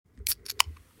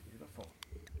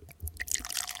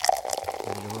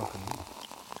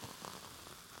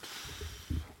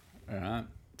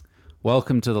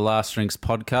Welcome to the Last Drinks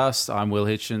podcast. I'm Will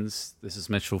Hitchens. This is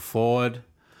Mitchell Ford.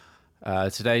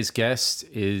 Today's guest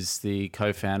is the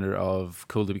co-founder of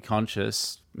Cool to Be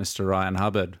Conscious, Mr. Ryan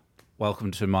Hubbard. Welcome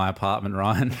to my apartment,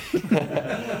 Ryan.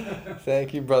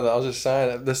 Thank you, brother. I was just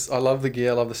saying this. I love the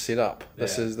gear. I love the setup.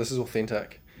 This Yeah. is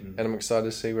authentic, and I'm excited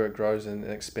to see where it grows and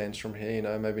expands from here. You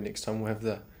know, maybe next time we'll have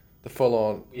the full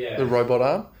on the robot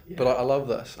arm. Yeah. But I love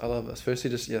this. I love this.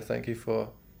 Firstly, just thank you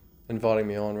for inviting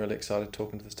me on. Really excited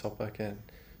talking to this topic and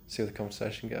see where the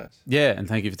conversation goes. Yeah, and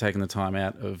thank you for taking the time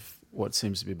out of what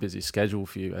seems to be a busy schedule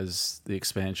for you as the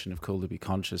expansion of Cool to Be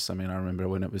Conscious. I mean, I remember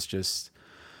when it was just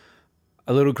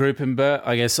a little group in Burt.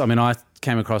 I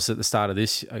came across it at the start of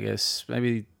this,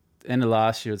 maybe end of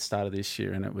last year, at the start of this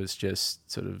year, and it was just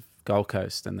sort of Gold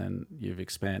Coast, and then you've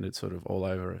expanded sort of all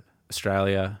over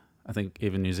Australia, I think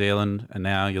even New Zealand, and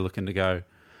now you're looking to go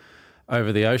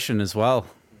over the ocean as well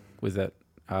with it.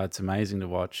 It's amazing to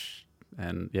watch,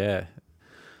 and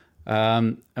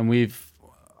I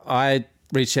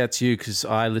reached out to you because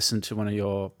I listened to one of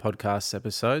your podcast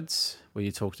episodes where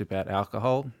you talked about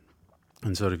alcohol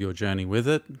and sort of your journey with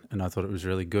it, and I thought it was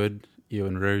really good. You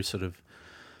and Rue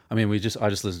I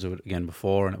just listened to it again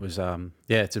before, and it was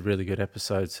it's a really good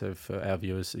episode. So for our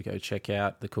viewers to go check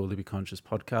out the Cool to Be Conscious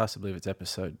podcast, I believe it's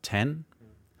episode 10.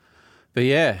 But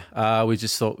we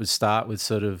just thought we'd start with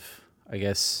sort of, I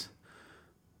guess,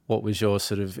 what was your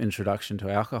sort of introduction to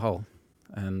alcohol,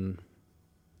 and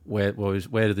where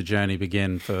did the journey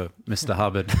begin for Mr.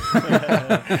 Hubbard?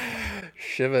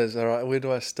 Shivers. All right, where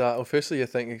do I start? Well, firstly,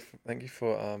 thank you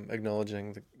for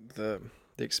acknowledging the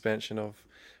expansion of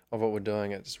what we're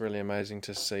doing. It's really amazing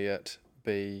to see it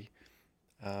be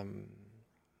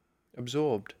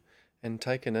absorbed and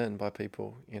taken in by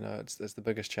people. You know, it's the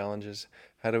biggest challenge is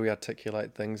how do we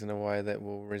articulate things in a way that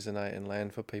will resonate and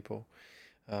land for people.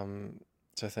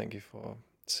 So thank you for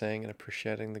seeing and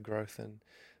appreciating the growth and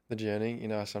the journey. You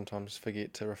know, I sometimes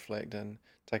forget to reflect and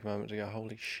take a moment to go,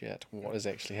 holy shit, what is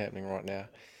actually happening right now?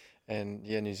 And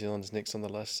New Zealand's next on the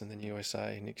list, and then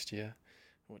USA next year,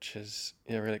 which is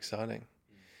really exciting.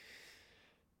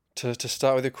 To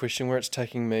start with your question, where it's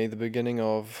taking me, the beginning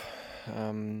of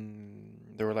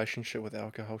the relationship with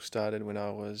alcohol started when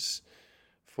I was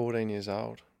 14 years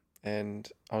old, and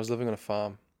I was living on a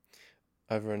farm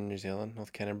over in New Zealand,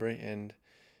 North Canterbury, and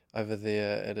over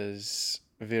there it is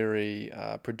very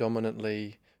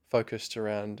predominantly focused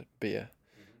around beer.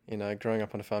 You know, growing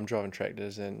up on a farm, driving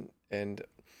tractors, and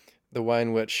the way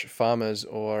in which farmers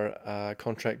or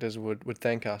contractors would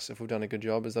thank us if we've done a good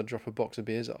job is they'd drop a box of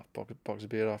beer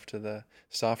off to the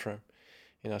staff room.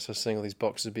 You know, so seeing all these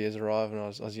boxes of beers arrive when I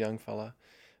was a young fella,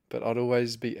 but I'd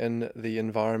always be in the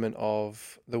environment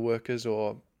of the workers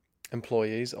or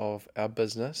employees of our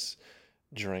business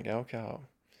drink alcohol,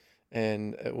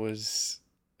 and it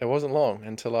wasn't long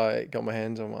until I got my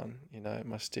hands on one. You know,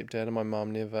 my stepdad and my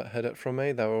mum never hid it from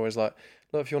me. They were always like,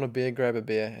 look, if you want a beer, grab a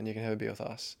beer and you can have a beer with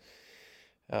us.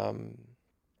 And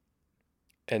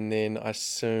then I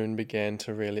soon began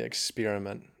to really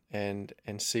experiment and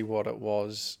see what it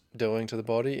was doing to the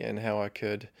body and how I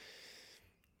could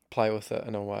play with it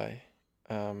in a way.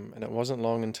 And it wasn't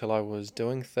long until I was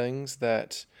doing things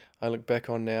that I look back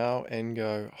on now and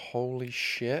go, holy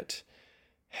shit,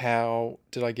 how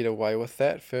did I get away with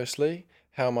that, firstly?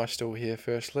 How am I still here,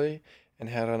 firstly? And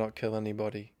how did I not kill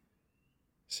anybody,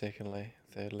 secondly,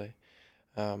 thirdly?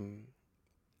 And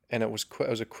it was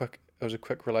a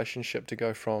quick relationship to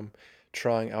go from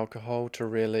trying alcohol to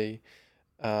really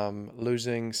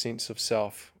losing sense of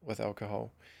self with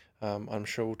alcohol. I'm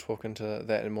sure we'll talk into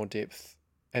that in more depth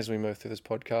as we move through this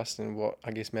podcast and what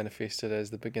I guess manifested as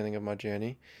the beginning of my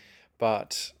journey.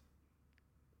 But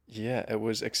it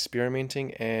was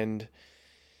experimenting and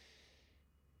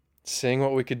seeing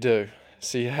what we could do,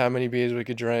 see how many beers we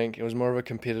could drink. It was more of a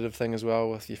competitive thing as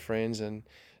well with your friends and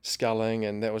sculling,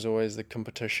 and that was always the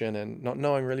competition and not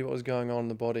knowing really what was going on in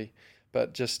the body,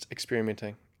 but just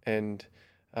experimenting and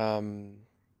playing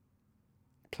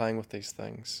with these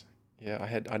things.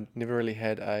 I never really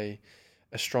had a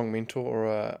strong mentor or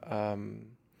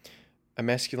a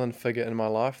masculine figure in my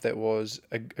life that was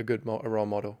a role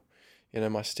model. You know,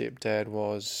 my stepdad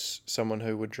was someone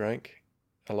who would drink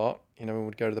a lot. You know, we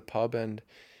would go to the pub, and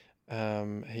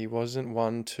he wasn't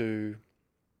one to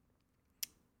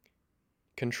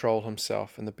control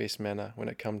himself in the best manner when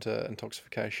it came to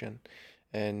intoxication,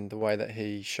 and the way that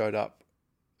he showed up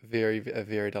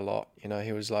varied a lot. You know,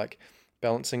 he was like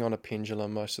balancing on a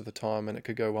pendulum most of the time, and it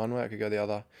could go one way, it could go the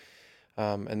other.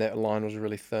 And that line was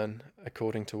really thin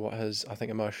according to what his, I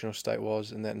think, emotional state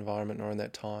was in that environment or in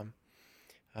that time.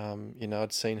 You know,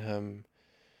 I'd seen him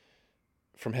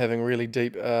from having really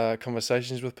deep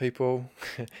conversations with people.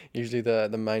 Usually the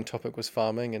main topic was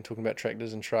farming and talking about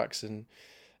tractors and trucks and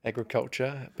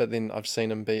agriculture, but then I've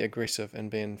seen him be aggressive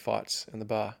and be in fights in the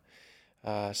bar.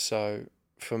 So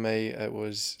for me, it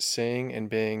was seeing and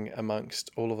being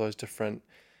amongst all of those different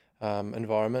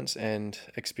environments and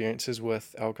experiences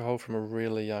with alcohol from a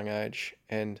really young age.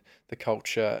 And the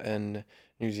culture in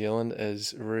New Zealand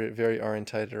is very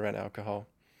orientated around alcohol.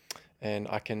 And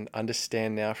I can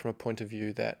understand now from a point of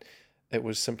view that it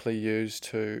was simply used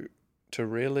to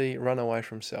really run away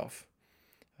from self,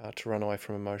 to run away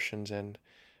from emotions. And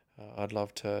I'd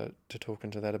love to talk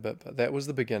into that a bit. But that was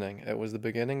the beginning. It was the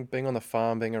beginning, being on the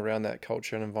farm, being around that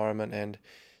culture and environment, and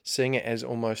seeing it as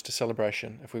almost a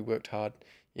celebration. If we worked hard,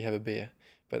 you have a beer.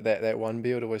 But that one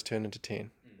beer would always turn into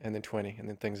 10 and then 20, and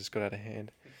then things just got out of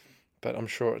hand. But I'm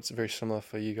sure it's very similar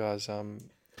for you guys.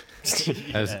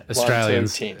 As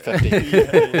Australians. 1, 10,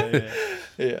 50.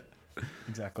 Yeah.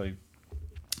 Exactly.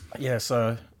 Yeah,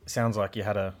 so it sounds like you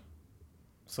had a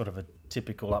sort of a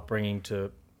typical upbringing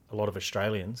to a lot of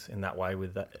Australians in that way,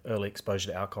 with that early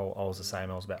exposure to alcohol. I was the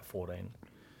same. I was about 14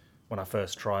 when I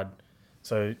first tried.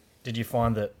 So did you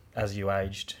find that as you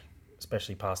aged,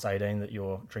 especially past 18, that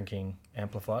your drinking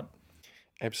amplified?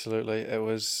 Absolutely. It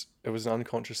was an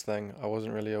unconscious thing. I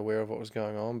wasn't really aware of what was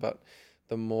going on, but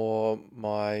the more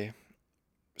my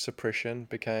suppression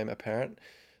became apparent,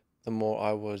 the more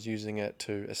I was using it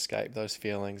to escape those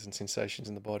feelings and sensations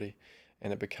in the body,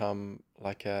 and it become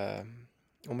like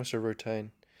almost a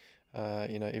routine.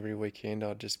 Every weekend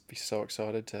I'd just be so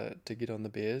excited to get on the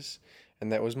beers, and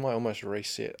that was my almost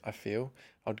reset. I feel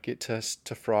I'd get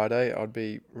to Friday, I'd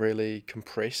be really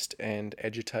compressed and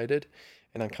agitated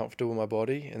and uncomfortable in my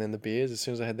body, and then the beers, as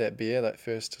soon as I had that beer, that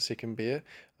first or second beer,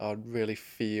 I'd really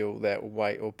feel that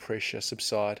weight or pressure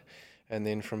subside, and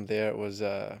then from there it was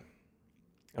a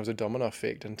domino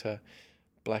effect into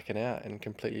blacking out and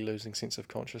completely losing sense of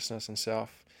consciousness and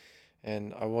self.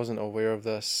 And I wasn't aware of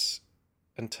this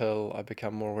until I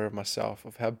become more aware of myself,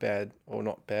 of how bad, or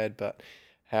not bad, but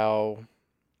how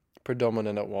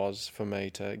predominant it was for me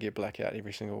to get blackout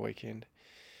every single weekend.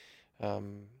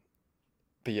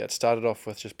 But yeah, it started off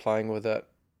with just playing with it,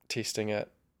 testing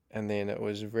it, and then it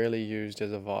was really used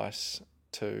as a vice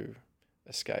to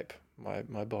escape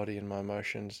my body and my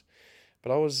emotions.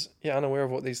 But I was unaware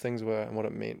of what these things were and what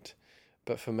it meant.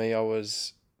 But for me, I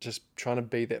was just trying to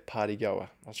be that party goer.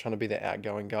 I was trying to be that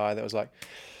outgoing guy that was like,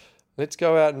 let's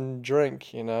go out and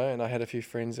drink, And I had a few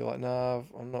friends that were like, nah,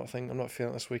 I'm not feeling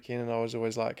it this weekend. And I was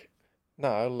always like,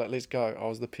 no, let's go. I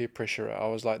was the peer pressurer. I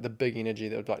was like the big energy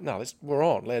that would be like, no, we're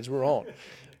on, lads, we're on.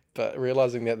 But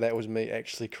realizing that was me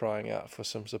actually crying out for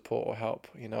some support or help.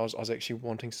 I was actually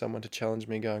wanting someone to challenge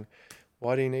me, going,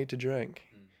 why do you need to drink?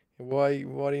 Why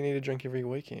do you need to drink every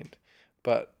weekend?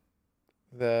 But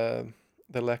the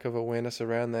lack of awareness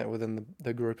around that within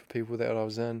the group of people that I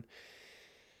was in,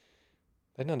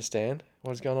 they didn't understand what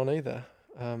was going on either.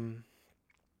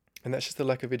 And that's just the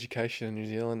lack of education in New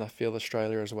Zealand. I feel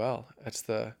Australia as well. It's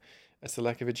the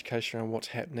lack of education around what's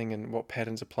happening and what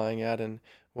patterns are playing out and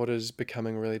what is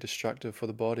becoming really destructive for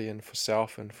the body and for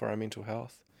self and for our mental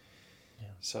health. Yeah.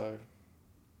 So.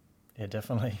 Yeah,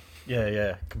 definitely.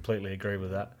 Yeah, completely agree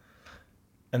with that.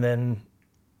 And then,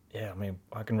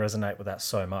 I can resonate with that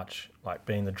so much, like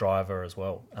being the driver as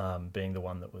well, being the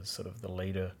one that was sort of the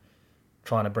leader,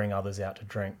 trying to bring others out to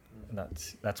drink. And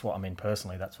that's what,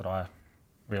 personally, that's what I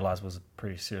realised was a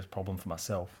pretty serious problem for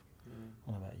myself.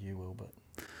 I don't know about you, Will, but...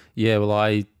 Yeah, well,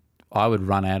 I would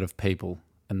run out of people,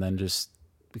 and then just,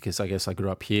 because I guess I grew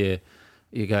up here,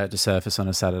 you go out to surface on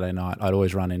a Saturday night, I'd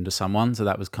always run into someone. So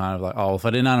that was kind of like, if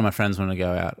none of my friends want to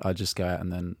go out, I'd just go out,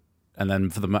 and then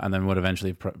what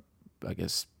eventually, I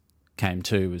guess, came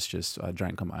to was just I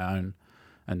drank on my own,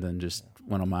 and then just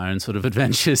went on my own sort of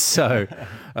adventures. So,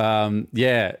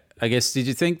 I guess, did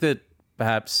you think that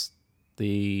perhaps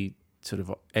the sort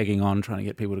of egging on, trying to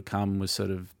get people to come was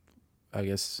sort of, I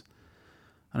guess,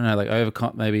 I don't know,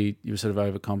 like maybe you were sort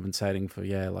of overcompensating for,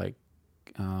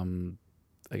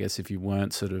 I guess if you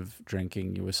weren't sort of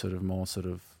drinking, you were sort of more sort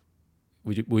of,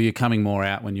 were you coming more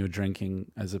out when you were drinking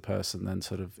as a person than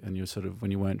sort of, and you were sort of, when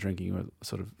you weren't drinking, you were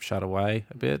sort of shut away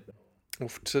a bit? Well,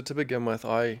 to begin with,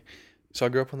 I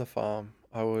grew up on the farm.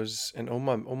 And all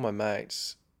my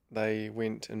mates, they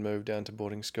went and moved down to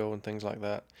boarding school and things like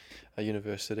that, a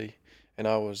university. And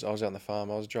I was out on the farm.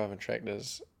 I was driving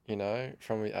tractors,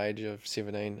 from the age of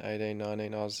 17, 18,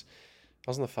 19. I was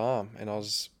on the farm, and I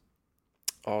was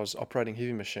operating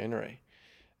heavy machinery.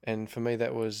 And for me,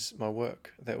 that was my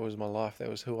work. That was my life. That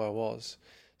was who I was.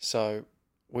 So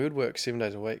we would work 7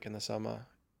 days a week in the summer,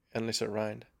 unless it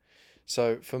rained.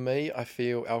 So for me, I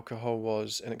feel alcohol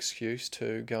was an excuse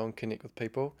to go and connect with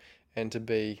people and to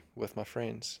be with my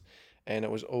friends. And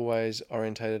it was always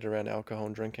orientated around alcohol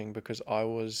and drinking because I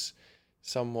was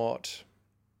somewhat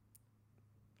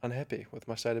unhappy with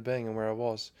my state of being and where I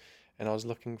was. And I was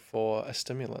looking for a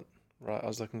stimulant, right? I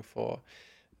was looking for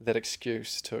that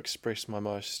excuse to express my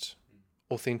most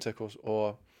authentic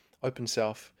or open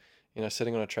self. You know,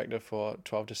 sitting on a tractor for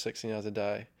 12 to 16 hours a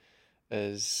day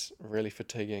is really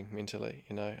fatiguing mentally.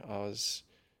 You know,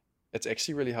 it's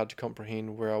actually really hard to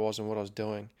comprehend where I was and what I was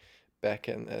doing back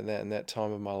in that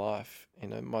time of my life. You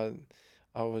know,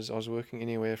 I was working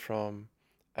anywhere from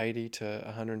 80 to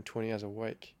 120 hours a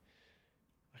week.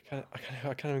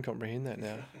 I can't even comprehend that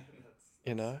now.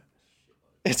 You know,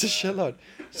 it's a shitload.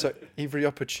 So every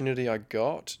opportunity I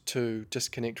got to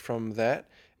disconnect from that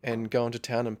and go into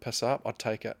town and piss up, I'd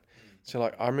take it. So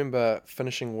like I remember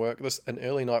finishing work. An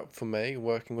early night for me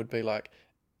working would be like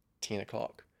 10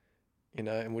 o'clock, you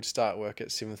know, and we'd start work at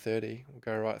 7:30. We'll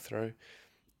go right through.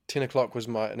 10 o'clock was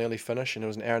an early finish, and it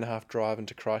was an hour and a half drive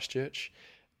into Christchurch.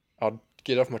 I'd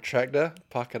get off my tractor,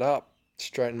 park it up,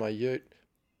 straight in my ute,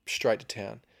 straight to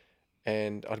town,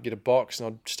 and I'd get a box and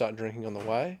I'd start drinking on the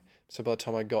way. So by the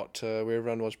time I got to where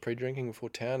everyone was pre-drinking before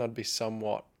town, I'd be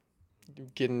somewhat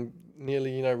getting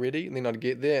nearly, you know, ready, and then I'd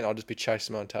get there and I'd just be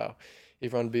chasing my own tail.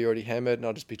 Everyone would be already hammered, and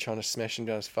I'd just be trying to smash them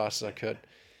down as fast as I could.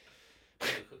 The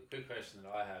quick question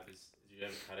that I have is, did you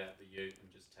ever cut out the ute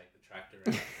and just take the tractor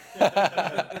out?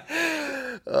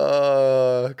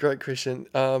 Oh, great question.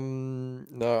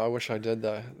 No, I wish I did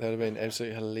though. That would have been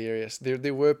absolutely hilarious.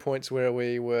 There were points where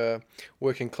we were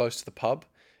working close to the pub,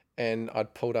 and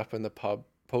I'd pulled up to the pub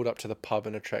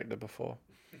in a tractor before,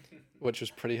 which was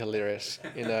pretty hilarious,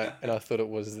 you know. And I thought it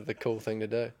was the cool thing to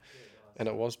do, and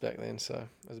it was back then. So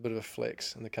it was a bit of a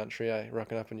flex in the country,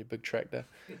 rocking up in your big tractor.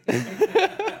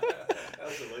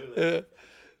 Absolutely. Yeah.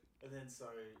 And then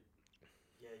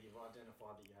yeah, you've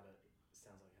identified that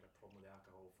sounds like you had a problem with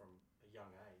alcohol from a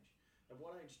young age. At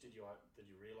what age did you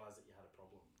realise that you had a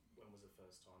problem? When was the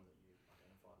first time that you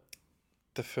identified it?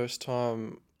 The first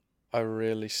time I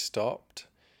really stopped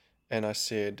and I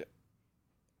said,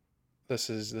 this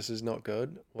is not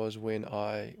good, was when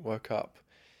I woke up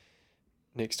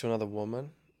next to another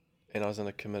woman and I was in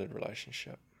a committed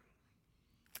relationship.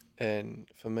 And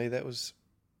for me that was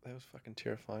fucking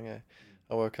terrifying, eh?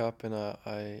 I woke up and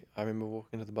I remember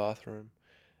walking into the bathroom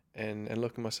and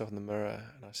looking myself in the mirror,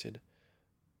 and I said,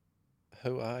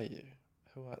 who are you?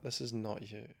 This is not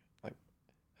you. Like,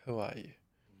 who are you?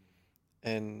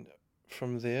 And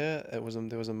from there, there was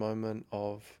a moment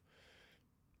of,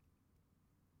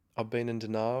 I've been in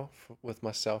denial with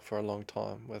myself for a long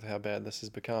time with how bad this has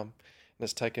become, and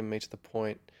it's taken me to the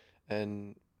point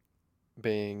in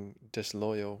being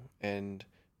disloyal and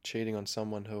cheating on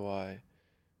someone who I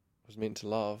was meant to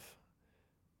love,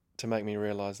 to make me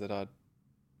realize that I'd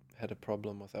had a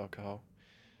problem with alcohol.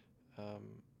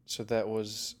 So that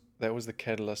was the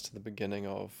catalyst to the beginning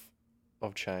of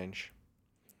change.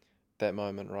 That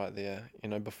moment right there. You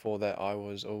know, before that I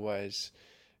was always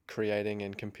creating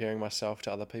and comparing myself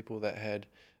to other people that had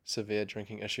severe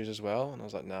drinking issues as well, and I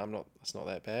was like, no, I'm not. It's not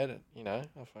that bad. You know,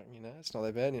 it's not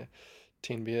that bad. You know,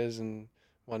 10 beers in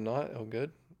one night, all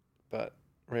good. But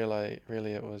really,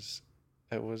 it was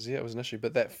an issue.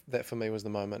 But that for me was the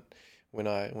moment when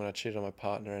I cheated on my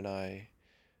partner, and I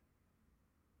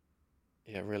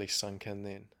really sunk in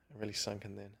then. Yeah.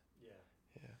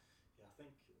 Yeah. I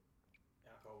think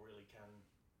alcohol really can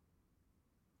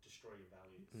destroy your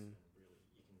values, and really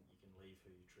you can leave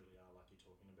who you truly are, like you're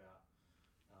talking about.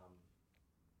 And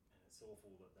it's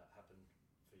awful that happened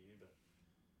for you, but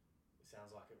it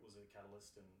sounds like it was a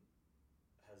catalyst and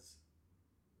has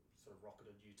sort of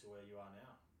rocketed you to where you are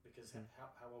now. Because how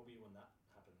old were you when that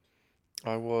happened?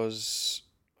 I was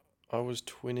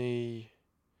 20.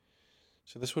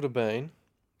 So this would have been,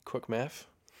 quick math.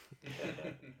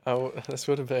 This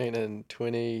would have been in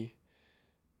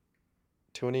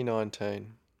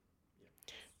 2019.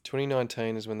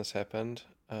 2019 is when this happened.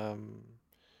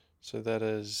 So that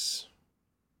is,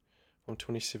 I'm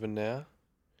 27 now.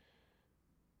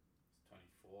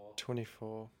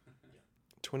 24.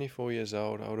 24 years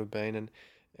old I would have been,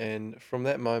 and from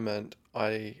that moment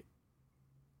I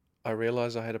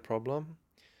realized I had a problem,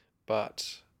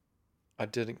 but I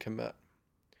didn't commit.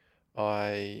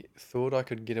 I thought I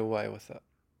could get away with it.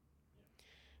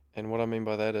 And what I mean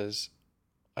by that is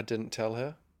I didn't tell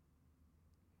her.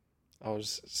 I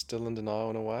was still in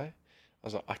denial in a way. I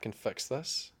was like, I can fix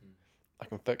this. I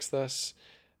can fix this.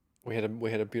 We had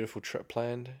a beautiful trip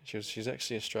planned. She's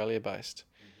actually Australia based.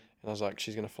 And I was like,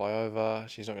 she's going to fly over.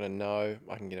 She's not going to know.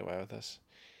 I can get away with this.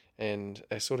 And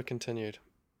it sort of continued.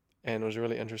 And it was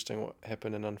really interesting what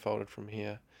happened and unfolded from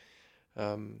here.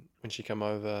 When she came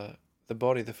over,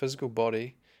 the physical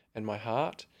body and my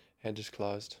heart had just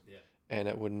closed. Yeah. And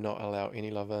it would not allow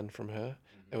any love in from her.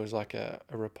 It was like a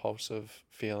repulsive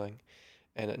feeling,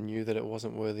 and it knew that it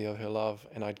wasn't worthy of her love,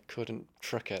 and I couldn't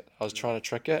trick it. I was trying to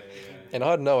trick it, and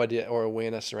I had no idea or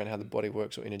awareness around how the body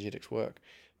works or energetics work.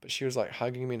 But she was like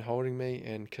hugging me and holding me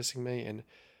and kissing me, and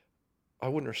I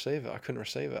wouldn't receive it. I couldn't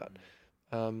receive it.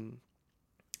 And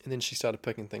then she started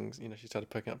picking things, she started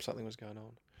picking up something was going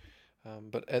on.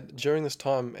 But during this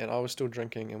time, and I was still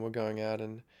drinking, and we're going out,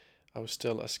 and I was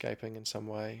still escaping in some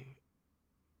way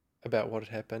about what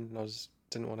had happened, and I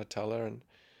didn't want to tell her, and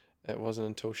it wasn't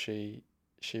until she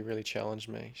really challenged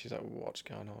me. She's like, "What's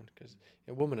going on?" Because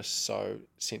a woman is so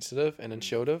sensitive and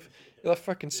intuitive. They're like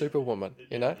fucking superwoman,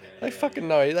 They fucking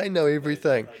know. They know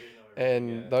everything.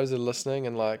 And those are listening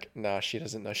and like, nah, she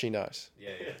doesn't know. She knows.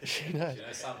 She knows.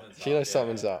 She knows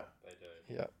something's up. They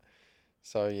do. Yeah.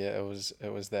 So yeah, it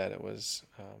was that. It was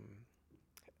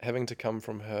having to come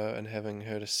from her and having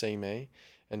her to see me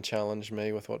and challenge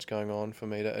me with what's going on for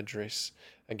me to address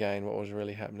again what was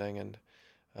really happening. And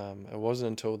it wasn't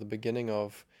until the beginning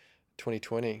of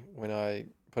 2020 when I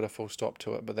put a full stop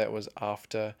to it, but that was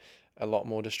after a lot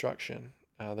more destruction.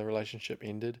 The relationship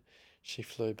ended. She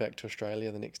flew back to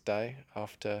Australia the next day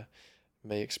after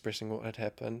me expressing what had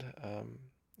happened.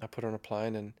 I put her on a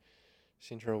plane and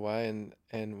sent her away,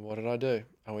 and what did I do?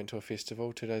 I went to a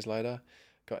festival 2 days later,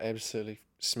 got absolutely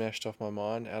smashed out of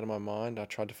my mind. I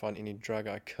tried to find any drug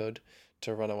I could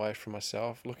to run away from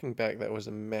myself. Looking back, that was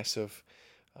a massive,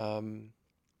 I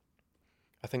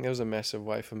think that was a massive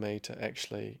way for me to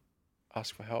actually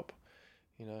ask for help,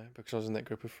 because I was in that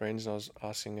group of friends and I was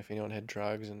asking if anyone had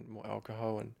drugs and more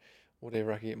alcohol and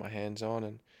whatever I could get my hands on.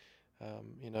 And,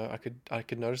 I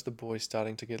could notice the boys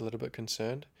starting to get a little bit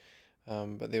concerned,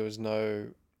 but there was no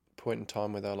point in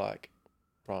time where they were like,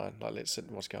 "Brian, like, let's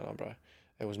sit, what's going on, bro?"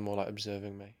 It was more like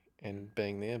observing me and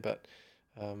being there. But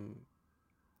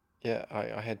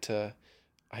I had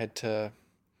to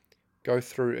go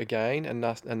through again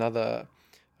another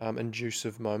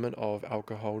inducive moment of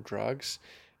alcohol, drugs,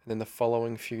 and then the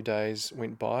following few days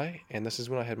went by, and this is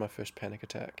when I had my first panic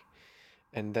attack,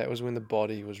 and that was when the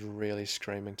body was really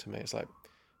screaming to me. It's like,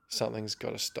 something's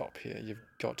got to stop here. You've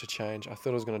got to change. I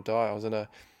thought I was going to die. I was in a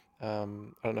I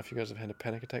don't know if you guys have had a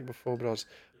panic attack before, but I was.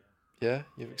 Yeah,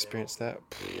 you've experienced that.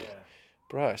 Yeah.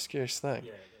 Bro, scariest thing.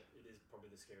 Yeah, it is probably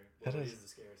the scariest. It is the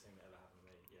scariest thing that ever happened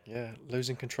to me. Yeah,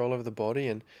 losing control over the body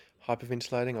and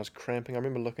hyperventilating. I was cramping. I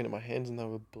remember looking at my hands and they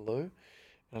were blue, and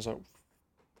I was like,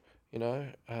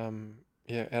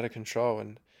 out of control.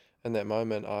 And in that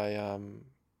moment, I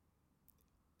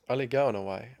let go in a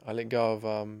way. I let go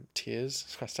of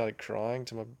tears. I started crying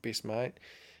to my best mate.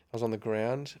 I was on the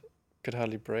ground, could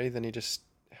hardly breathe, and he just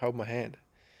held my hand.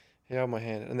 He held my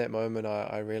hand. In that moment,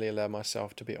 I really allowed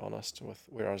myself to be honest with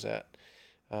where I was at.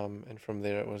 And from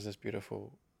there, it was this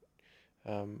beautiful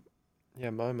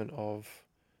moment of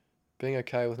being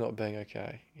okay with not being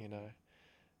okay,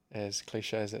 As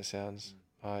cliche as that sounds,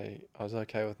 I was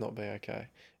okay with not being okay.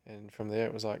 And from there,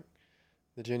 it was like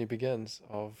the journey begins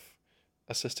of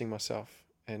assisting myself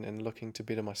and looking to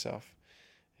better myself.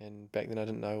 And back then, I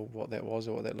didn't know what that was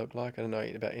or what that looked like. I didn't know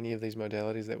about any of these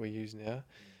modalities that we use now.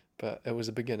 But it was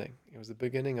a beginning. It was the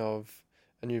beginning of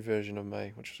a new version of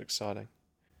me, which was exciting.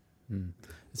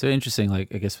 It's very interesting,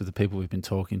 like, I guess, with the people we've been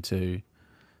talking to,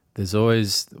 there's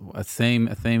always a theme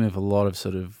of a lot of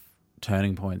sort of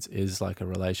turning points is like a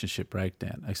relationship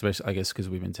breakdown, especially, I guess, because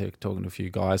we've been talking to a few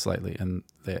guys lately, and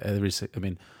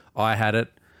I had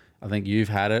it. I think you've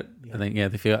had it. Yeah. I think,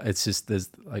 it's just, it's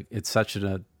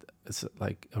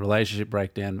like a relationship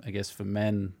breakdown, I guess, for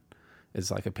men is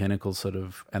like a pinnacle sort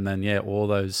of, and then, all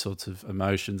those sorts of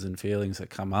emotions and feelings that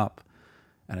come up,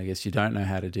 and I guess you don't know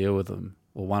how to deal with them.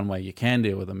 Well, one way you can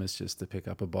deal with them is just to pick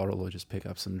up a bottle or just pick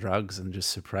up some drugs and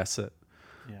just suppress it.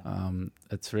 Yeah.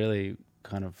 It's really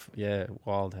kind of,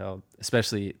 wild how,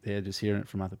 especially just hearing it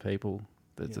from other people,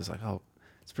 that it's like, oh,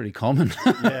 it's pretty common.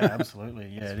 Yeah, absolutely.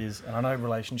 Yeah, it is. And I know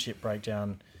relationship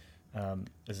breakdown,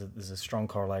 there's a strong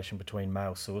correlation between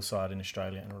male suicide in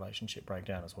Australia and relationship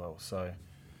breakdown as well. So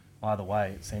either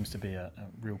way, it seems to be a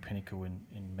real pinnacle in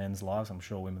men's lives. I'm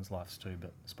sure women's lives too,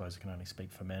 but I suppose I can only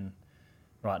speak for men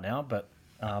right now. But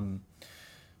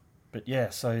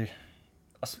so,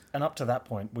 and up to that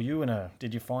point,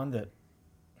 did you find that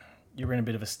you were in a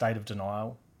bit of a state of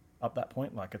denial up that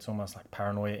point? Like, it's almost like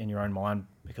paranoia in your own mind,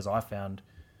 because I found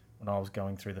when I was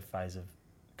going through the phase of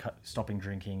stopping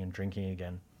drinking and drinking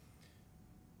again,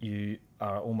 you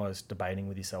are almost debating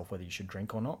with yourself whether you should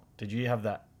drink or not. Did you have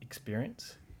that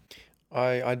experience?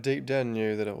 I deep down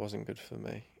knew that it wasn't good for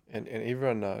me, and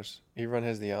everyone knows. Everyone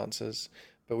has the answers,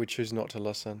 but we choose not to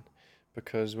listen,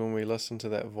 because when we listen to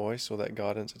that voice or that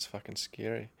guidance, it's fucking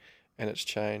scary, and it's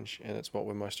change, and it's what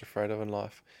we're most afraid of in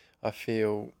life. I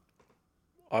feel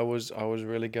I was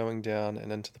really going down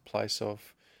and into the place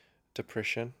of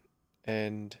depression,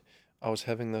 and I was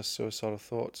having those suicidal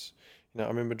thoughts. I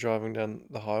remember driving down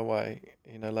the highway,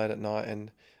 late at night,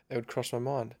 and it would cross my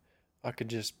mind. I could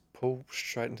just pull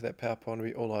straight into that power pole and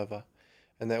be all over.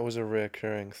 And that was a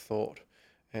reoccurring thought.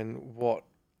 And what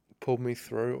pulled me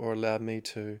through or allowed me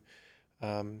to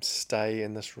stay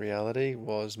in this reality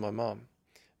was my mum.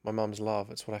 My mum's love.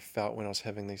 It's what I felt when I was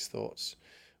having these thoughts,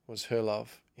 was her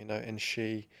love, and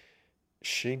she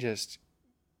just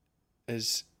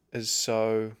is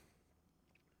so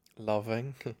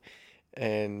loving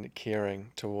and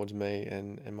caring towards me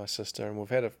and my sister. And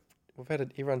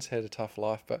everyone's had a tough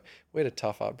life, but we had a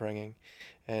tough upbringing,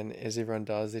 and as everyone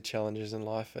does, their challenges in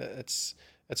life, it's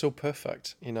all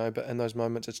perfect, but in those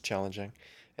moments it's challenging.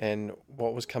 And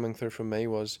what was coming through for me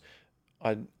was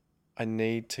I I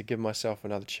need to give myself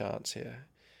another chance here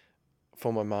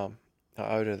for my mum.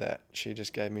 I owed her that. She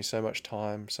just gave me so much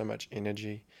time, so much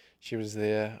energy. She was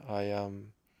there.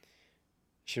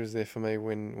 She was there for me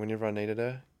whenever I needed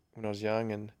her when I was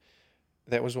young, and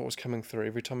that was what was coming through.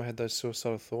 Every time I had those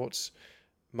suicidal thoughts,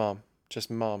 mum,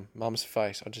 just mum's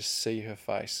face. I just see her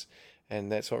face,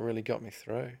 and that's what really got me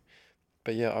through.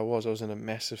 But yeah, I was in a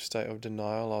massive state of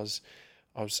denial.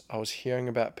 I was hearing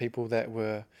about people that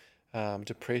were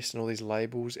depressed and all these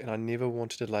labels, and I never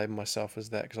wanted to label myself as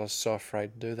that because I was so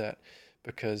afraid to do that,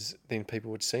 because then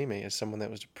people would see me as someone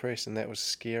that was depressed, and that was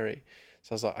scary.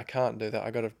 So I was like, I can't do that.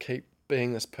 I got to keep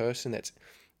being this person that's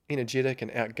energetic and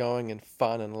outgoing and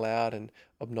fun and loud and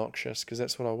obnoxious, because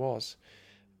that's what I was.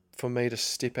 For me to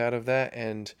step out of that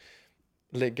and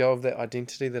let go of that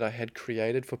identity that I had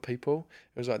created for people,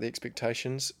 it was like the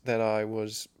expectations that I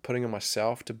was putting on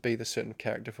myself to be the certain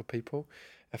character for people.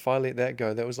 If I let that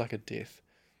go, that was like a death,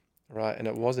 right? And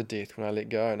it was a death when I let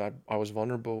go, and I was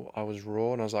vulnerable, I was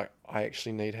raw, and I was like, I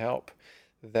actually need help.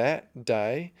 That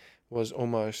day was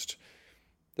almost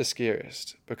the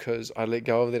scariest, because I let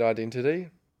go of that identity.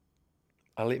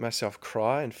 I let myself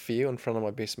cry and feel in front of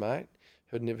my best mate,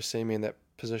 who had never seen me in that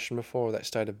position before, or that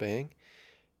state of being.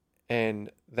 And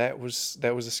that was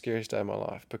the scariest day of my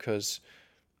life, because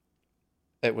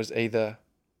it was either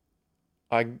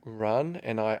I run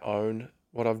and I own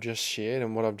what I've just shared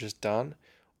and what I've just done,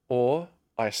 or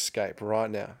I escape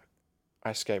right now.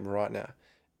 I escape right now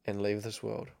and leave this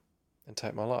world and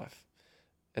take my life.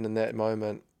 And in that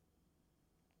moment,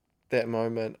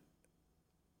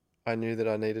 I knew that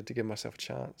I needed to give myself a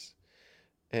chance.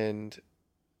 And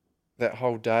that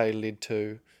whole day led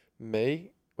to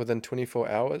me, within 24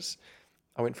 hours,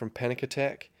 I went from panic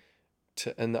attack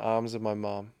to in the arms of my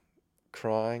mum,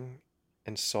 crying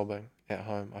and sobbing at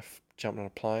home. I jumped on a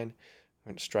plane,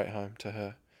 went straight home to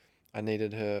her. I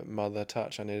needed her mother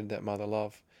touch. I needed that mother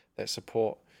love, that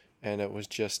support. And it was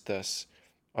just this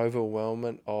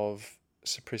overwhelmment of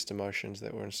suppressed emotions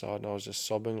that were inside. And I was just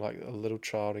sobbing like a little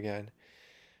child again.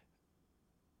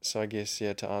 So I guess,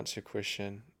 yeah, to answer your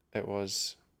question, it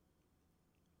was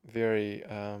very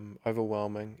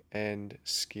overwhelming and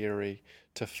scary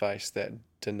to face that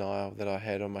denial that I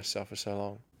had on myself for so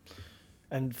long.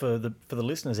 And for the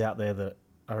listeners out there that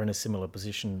are in a similar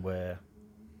position where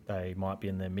they might be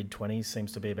in their mid-20s,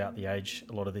 seems to be about the age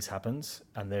a lot of this happens,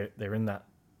 and they're in that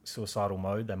suicidal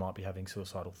mode, they might be having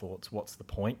suicidal thoughts. What's the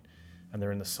point? And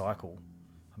they're in the cycle.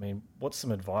 I mean, what's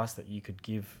some advice that you could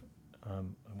give?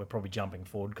 We're probably jumping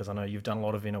forward because I know you've done a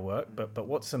lot of inner work, but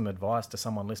what's some advice to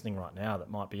someone listening right now that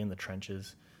might be in the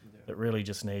trenches, that really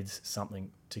just needs something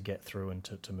to get through and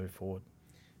to move forward?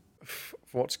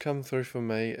 What's come through for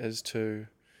me is to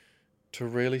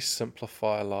really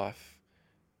simplify life,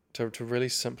 to really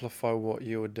simplify what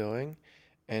you are doing,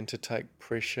 and to take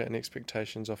pressure and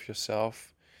expectations off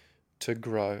yourself to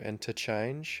grow and to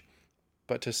change,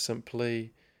 but to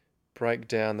simply break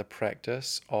down the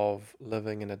practice of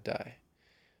living in a day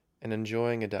and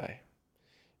enjoying a day.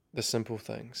 The simple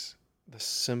things, the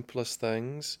simplest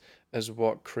things is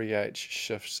what creates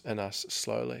shifts in us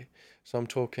slowly. So I'm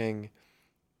talking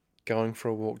going for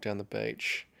a walk down the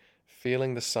beach,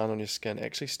 feeling the sun on your skin,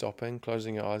 actually stopping,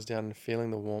 closing your eyes down and feeling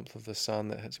the warmth of the sun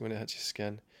that hits when it hits your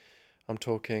skin. I'm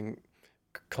talking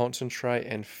concentrate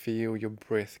and feel your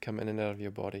breath come in and out of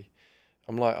your body.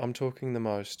 I'm talking the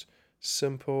most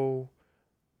simple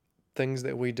things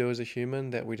that we do as a human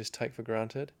that we just take for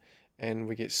granted, and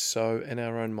we get so in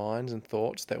our own minds and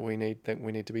thoughts that we need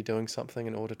to be doing something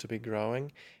in order to be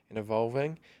growing and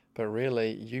evolving. But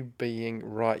really, you being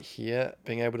right here,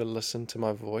 being able to listen to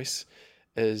my voice,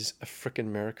 is a freaking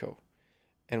miracle.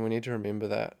 And we need to remember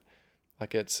that.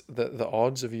 Like, it's the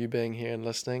odds of you being here and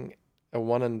listening are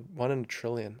one in a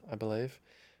trillion, I believe,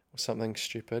 or something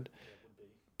stupid.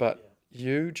 But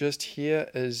you just here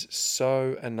is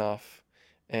so enough,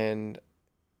 and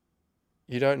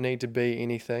you don't need to be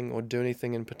anything or do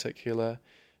anything in particular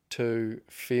to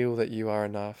feel that you are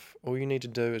enough. All you need to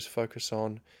do is focus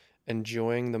on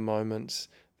enjoying the moments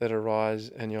that arise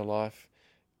in your life.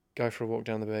 Go for a walk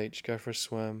down the beach, go for a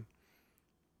swim,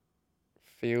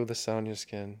 feel the sun on your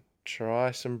skin,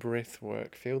 try some breath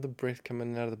work, feel the breath come in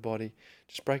and out of the body.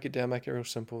 Just break it down, make it real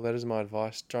simple. That is my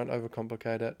advice. Don't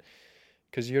overcomplicate it,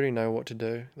 because you already know what to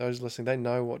do. Those listening, they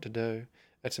know what to do.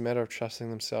 It's a matter of trusting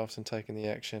themselves and taking the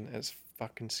action. It's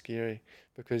fucking scary,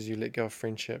 because you let go of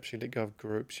friendships, you let go of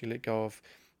groups, you let go of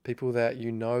people that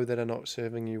you know that are not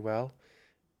serving you well.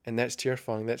 And that's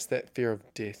terrifying. That's that fear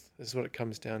of death. This is what it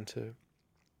comes down to.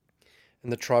 In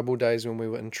the tribal days when we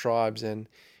were in tribes and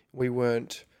we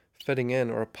weren't fitting in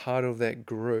or a part of that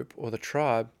group or the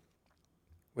tribe,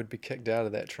 we'd be kicked out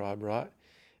of that tribe, right?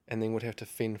 And then we'd have to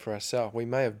fend for ourselves. We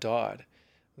may have died.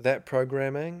 That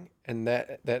programming and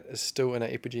that is still in our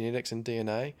epigenetics and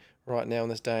DNA right now in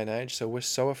this day and age. So we're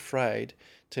so afraid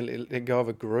to let go of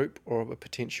a group or of a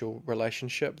potential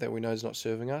relationship that we know is not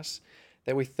serving us,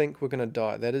 that we think we're going to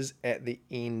die. That is at the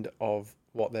end of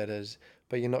what that is.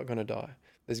 But you're not going to die.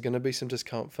 There's going to be some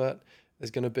discomfort.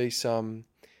 There's going to be some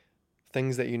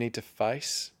things that you need to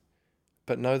face.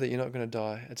 But know that you're not going to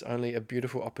die. It's only a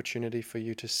beautiful opportunity for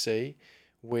you to see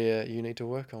where you need to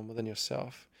work on within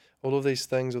yourself. All of these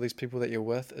things, all these people that you're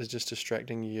with is just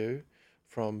distracting you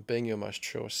from being your most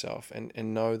true self.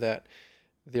 And know that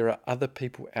there are other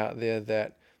people out there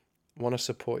that want to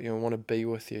support you and want to be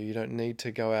with you. You don't need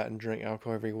to go out and drink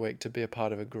alcohol every week to be a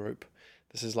part of a group.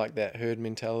 This is like that herd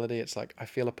mentality. It's like, I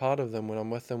feel a part of them when I'm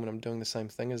with them, when I'm doing the same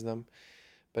thing as them.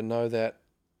 But know that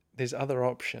there's other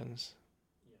options.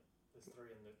 There's three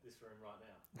in this room right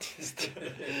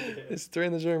now. There's three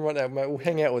in this room right now, mate. We'll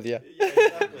hang out with you. Yeah,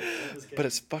 exactly. But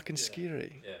it's fucking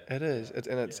scary. Yeah. It is.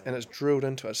 And it's drilled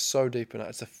into us so deep in it.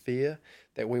 It's a fear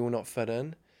that we will not fit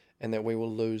in and that we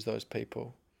will lose those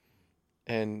people.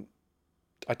 And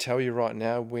I tell you right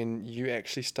now, when you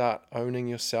actually start owning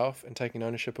yourself and taking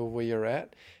ownership of where you're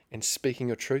at and speaking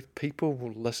your truth, people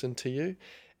will listen to you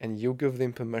and you'll give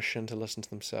them permission to listen to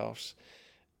themselves.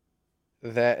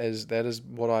 That is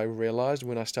what I realized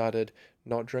when I started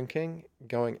not drinking,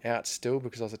 going out still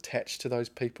because I was attached to those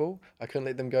people. I couldn't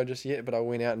let them go just yet, but I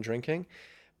went out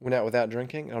without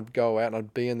drinking, and I'd go out and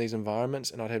I'd be in these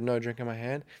environments and I'd have no drink in my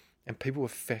hand, and people were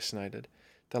fascinated.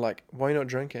 They're like, why are you not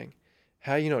drinking?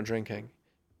 How are you not drinking?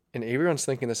 And everyone's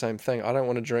thinking the same thing. I don't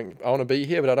want to drink. I want to be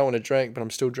here, but I don't want to drink, but I'm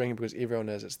still drinking because everyone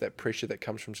is. It's that pressure that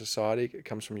comes from society. It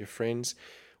comes from your friends.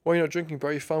 Why are you not drinking,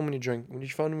 bro? You're fun when you drink. When you're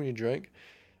fun when you drink.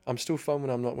 I'm still fun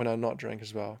when I not drink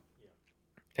as well.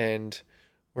 And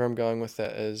where I'm going with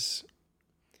that is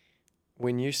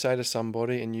when you say to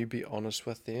somebody and you be honest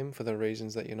with them for the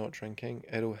reasons that you're not drinking,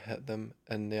 it'll hit them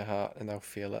in their heart and they'll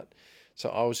feel it. So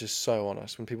I was just so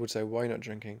honest. When people would say, why are you not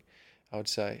drinking? I would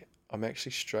say, I'm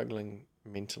actually struggling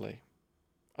mentally.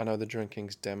 I know the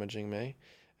drinking's damaging me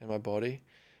and my body,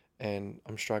 and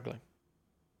I'm struggling.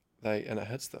 And it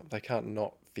hits them. They can't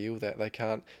not feel that. They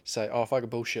can't say, oh, fuck a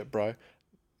bullshit, bro.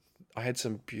 I had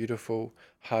some beautiful,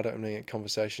 heart-opening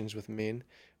conversations with men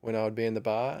when I would be in the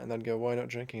bar and they'd go, why not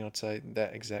drinking? I'd say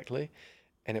that exactly.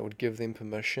 And it would give them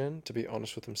permission to be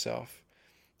honest with themselves.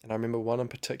 And I remember one in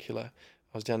particular.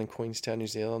 I was down in Queenstown, New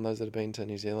Zealand. Those that have been to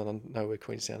New Zealand know where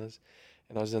Queenstown is.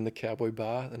 And I was in the Cowboy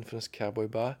Bar, the infamous Cowboy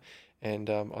Bar. And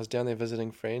I was down there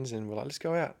visiting friends and we're like, let's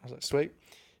go out. I was like, sweet.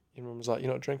 Everyone was like,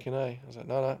 you're not drinking, eh? I was like,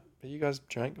 no. But you guys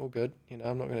drank, all good. You know,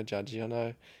 I'm not going to judge you. I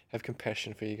know, have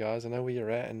compassion for you guys. I know where you're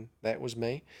at, and that was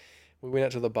me. We went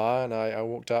out to the bar, and I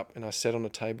walked up, and I sat on a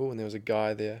table, and there was a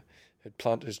guy there who'd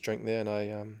planted his drink there, and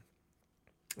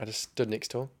I just stood next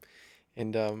to him.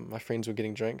 And my friends were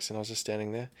getting drinks, and I was just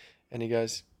standing there. And he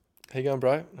goes, how you going,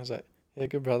 bro? And I was like, yeah,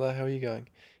 good, brother. How are you going?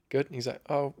 Good. And he's like,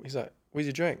 where's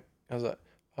your drink? I was like,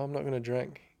 oh, I'm not going to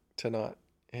drink tonight.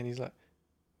 And he's like,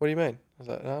 what do you mean? I was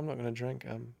like, no, I'm not going to drink.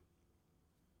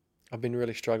 I've been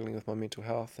really struggling with my mental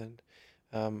health, and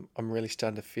I'm really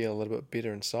starting to feel a little bit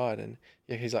better inside. And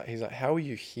yeah, he's like, how are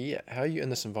you here? How are you in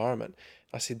this environment?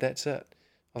 I said, that's it.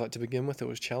 I was like, to begin with, it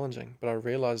was challenging, but I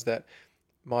realized that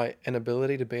my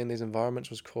inability to be in these environments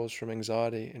was caused from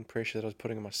anxiety and pressure that I was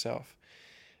putting on myself.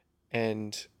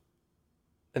 And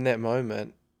in that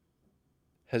moment,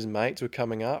 his mates were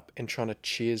coming up and trying to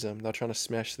cheers him. They were trying to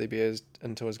smash their beers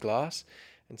into his glass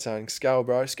and saying, skull,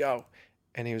 bro, skull.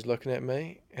 And he was looking at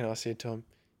me, and I said to him,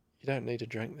 you don't need to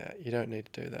drink that. You don't need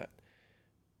to do that.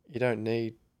 you don't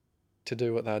need to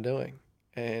do what they're doing.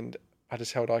 And I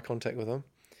just held eye contact with him,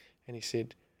 and he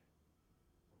said,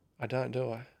 I don't, do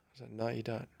I? I was like, no, you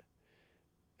don't.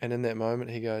 And in that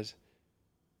moment, he goes,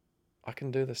 I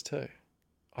can do this too.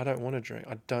 I don't want to drink.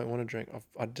 I don't want to drink.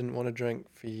 I didn't want to drink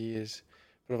for years,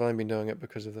 but I've only been doing it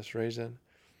because of this reason.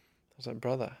 I was like,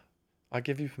 brother, I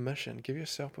give you permission. Give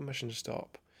yourself permission to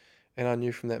stop. And I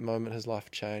knew from that moment his life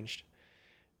changed.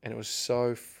 And it was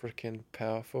so freaking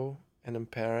powerful and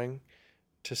empowering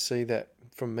to see that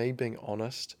from me being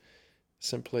honest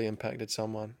simply impacted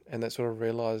someone. And that's what I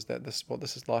realized,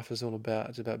 that life is all about.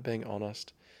 It's about being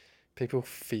honest. People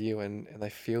feel and they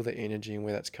feel the energy and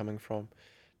where that's coming from.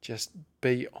 Just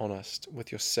be honest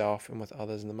with yourself and with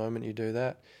others. And the moment you do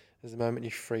that is the moment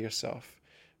you free yourself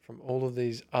from all of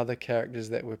these other characters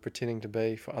that we're pretending to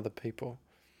be for other people.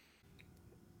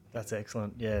 That's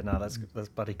excellent. Yeah, no, that's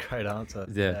bloody great answer.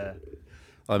 Yeah.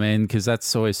 I mean, because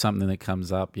that's always something that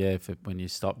comes up, when you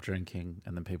stop drinking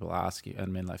and then people ask you. I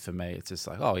mean, like for me, it's just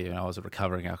like, oh, I was a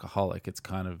recovering alcoholic. It's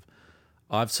kind of,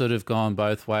 I've sort of gone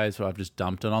both ways where I've just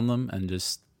dumped it on them and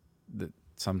just,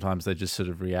 sometimes they just sort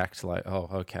of react like, oh,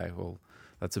 okay, well,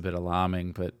 that's a bit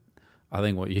alarming. But I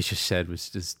think what you just said was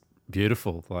just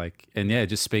beautiful. Like, and yeah,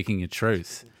 just speaking your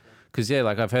truth. Because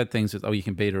like I've heard things with, oh, you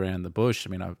can beat around the bush. I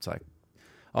mean, it's like,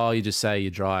 oh, you just say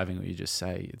you're driving, or you just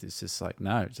say, it's just like,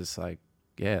 no, it's just like,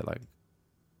 like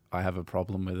I have a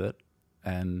problem with it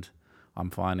and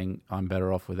I'm finding I'm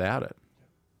better off without it.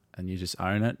 And you just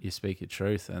own it, you speak your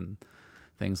truth, and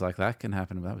things like that can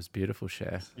happen. That was beautiful,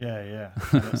 Cher. Yeah.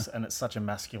 And it's such a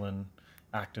masculine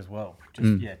act as well.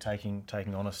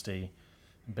 Taking honesty,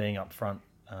 being upfront.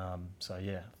 So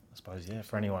I suppose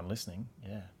for anyone listening,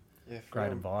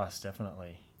 great advice,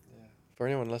 definitely. Yeah, for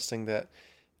anyone listening that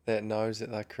knows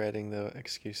that they're creating the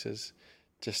excuses,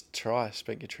 just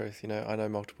speak your truth. I know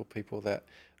multiple people that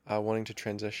are wanting to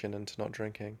transition into not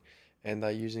drinking, and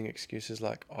they're using excuses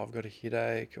like, oh, I've got a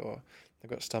headache, or I've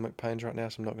got stomach pains right now,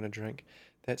 so I'm not going to drink.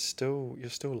 You're still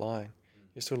lying.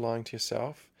 You're still lying to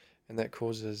yourself, and that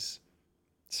causes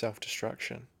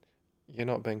self-destruction. You're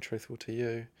not being truthful to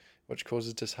you, which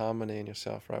causes disharmony in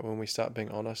yourself, right? When we start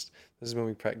being honest, this is when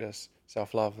we practice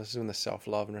self-love. This is when the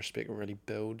self-love and respect really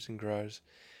builds and grows.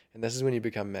 And this is when you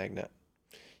become magnet.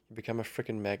 You become a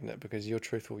freaking magnet because you're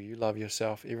truthful. You love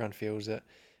yourself. Everyone feels it.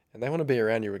 And they want to be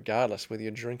around you regardless whether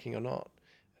you're drinking or not.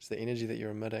 It's the energy that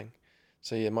you're emitting.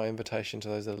 So my invitation to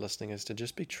those that are listening is to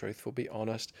just be truthful, be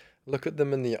honest. Look at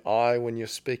them in the eye when you're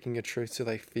speaking your truth so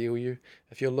they feel you.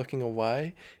 If you're looking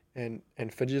away and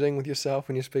fidgeting with yourself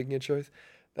when you're speaking your truth,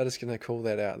 that is going to call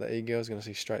that out. The ego is going to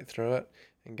see straight through it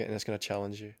and it's going to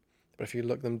challenge you. But if you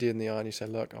look them dead in the eye and you say,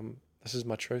 look, this is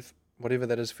my truth, whatever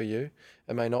that is for you,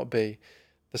 it may not be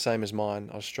the same as mine.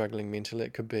 I was struggling mentally.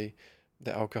 It could be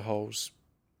the alcohol's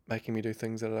making me do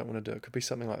things that I don't want to do. It could be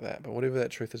something like that. But whatever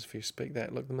that truth is for you, speak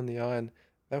that. Look them in the eye and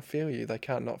they'll feel you. They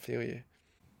can't not feel you.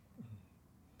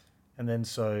 And then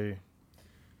so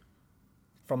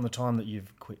from the time that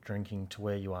you've quit drinking to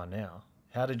where you are now,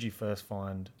 how did you first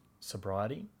find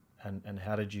sobriety and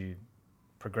how did you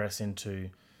progress into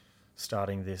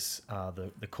starting this,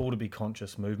 the Call to Be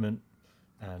Conscious movement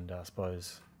and I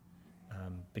suppose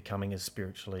becoming as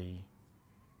spiritually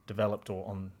developed or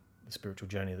on the spiritual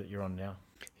journey that you're on now?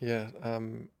 Yeah,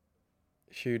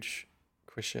 huge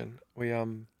question.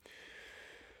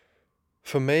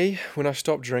 For me, when I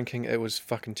stopped drinking, it was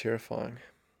fucking terrifying.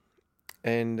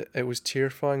 And it was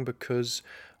terrifying because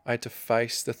I had to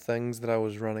face the things that I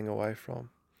was running away from.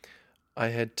 I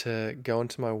had to go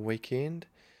into my weekend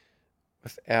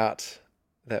without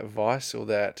that vice or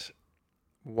that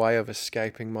way of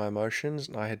escaping my emotions,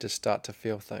 and I had to start to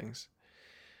feel things.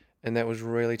 And that was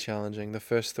really challenging. The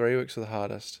first 3 weeks were the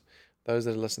hardest. Those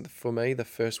that listened, for me, the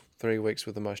first 3 weeks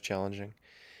were the most challenging.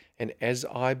 And as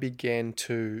I began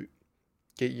to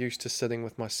get used to sitting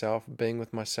with myself, being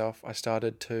with myself, I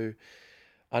started to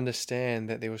understand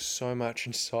that there was so much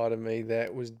inside of me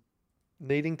that was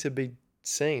needing to be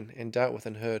seen and dealt with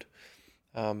and heard.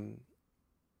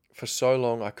 For so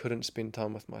long, I couldn't spend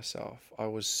time with myself. I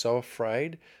was so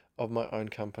afraid of my own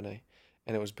company,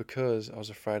 and it was because I was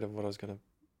afraid of what was going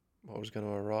to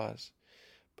arise.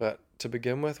 But to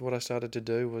begin with, what I started to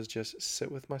do was just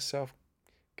sit with myself,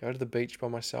 go to the beach by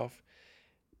myself,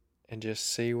 and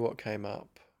just see what came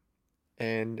up.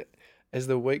 And as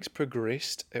the weeks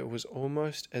progressed, it was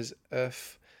almost as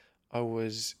if I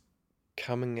was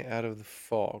coming out of the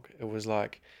fog. It was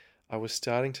like I was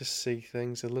starting to see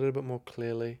things a little bit more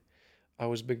clearly. I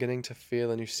was beginning to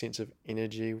feel a new sense of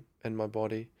energy in my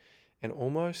body and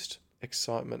almost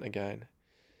excitement again.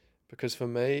 Because for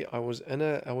me, I was in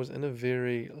a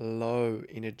very low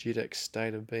energetic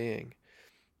state of being.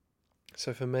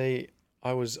 So for me,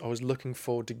 I was looking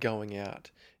forward to going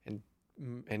out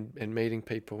and meeting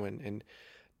people and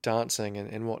dancing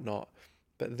and whatnot.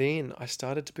 But then I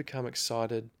started to become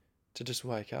excited to just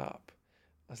wake up.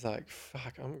 I was like,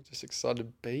 fuck, I'm just excited to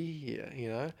be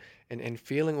here, and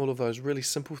feeling all of those really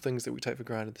simple things that we take for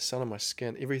granted, the sun on my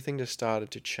skin, everything just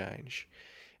started to change.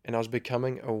 And I was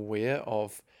becoming aware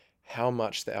of how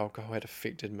much the alcohol had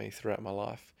affected me throughout my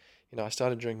life. I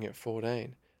started drinking at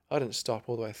 14. I didn't stop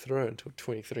all the way through until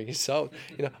 23 years old.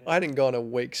 I hadn't gone a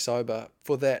week sober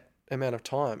for that amount of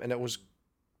time, and it was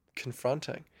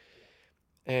confronting.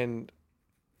 And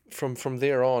from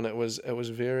there on, it was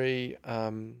very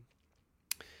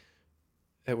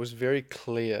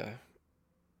clear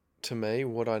to me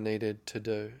what I needed to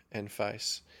do and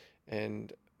face,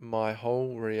 and my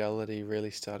whole reality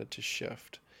really started to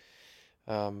shift.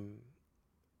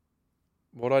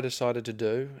 What I decided to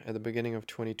do at the beginning of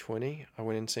 2020, I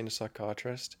went and seen a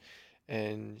psychiatrist,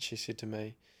 and she said to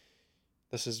me,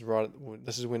 this is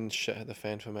when shit hit the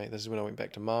fan for me. This is when I went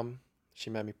back to mum. She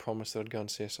made me promise that I'd go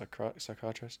and see a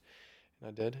psychiatrist, and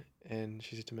I did. And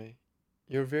she said to me,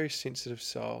 "You're a very sensitive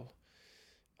soul."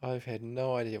 I've had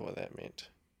no idea what that meant.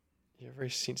 You're a very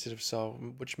sensitive soul,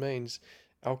 which means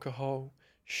alcohol,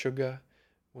 sugar,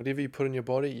 whatever you put in your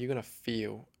body, you're going to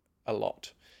feel a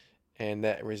lot. And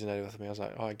that resonated with me. I was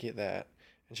like, oh, I get that.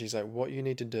 And she's like, what you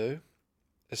need to do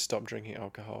is stop drinking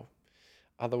alcohol.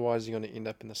 Otherwise, you're going to end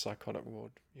up in the psychotic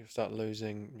ward. You'll start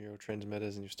losing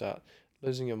neurotransmitters and you start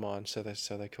losing your mind, so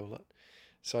they call it.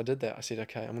 So I did that. I said,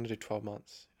 okay, I'm going to do 12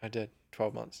 months. I did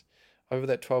 12 months. Over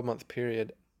that 12-month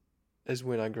period is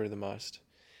when I grew the most.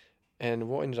 And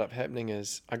what ended up happening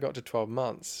is I got to 12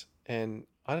 months and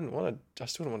I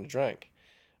still didn't want to drink.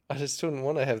 I just didn't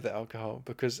want to have the alcohol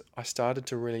because I started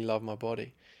to really love my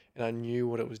body and I knew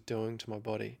what it was doing to my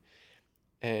body.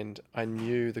 And I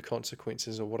knew the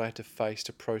consequences of what I had to face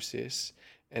to process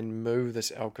and move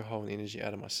this alcohol and energy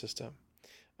out of my system.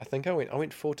 I think I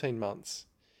went 14 months,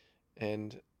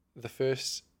 and the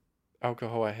first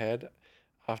alcohol I had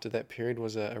after that period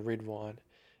was a red wine,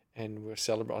 and I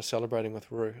was celebrating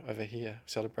with Rue over here,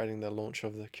 celebrating the launch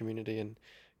of the community in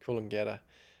Coolangatta.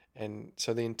 And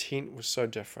so the intent was so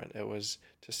different. It was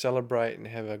to celebrate and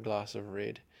have a glass of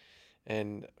red.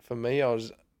 And for me, I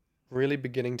was really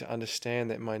beginning to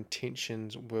understand that my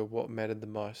intentions were what mattered the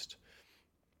most.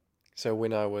 So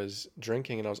when I was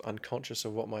drinking and I was unconscious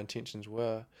of what my intentions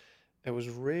were, it was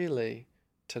really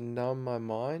to numb my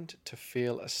mind, to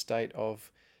feel a state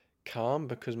of calm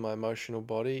because my emotional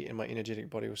body and my energetic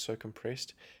body was so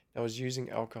compressed. I was using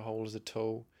alcohol as a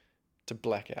tool to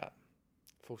black out,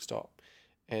 full stop.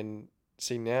 And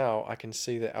see, now I can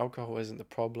see that alcohol isn't the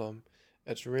problem.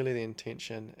 It's really the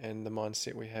intention and the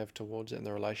mindset we have towards it and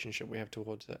the relationship we have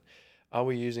towards it. Are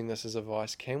we using this as a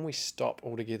vice? Can we stop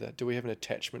altogether? Do we have an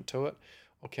attachment to it?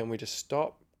 Or can we just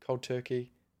stop cold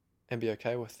turkey and be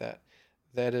okay with that?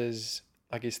 That is,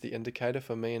 I guess, the indicator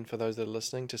for me and for those that are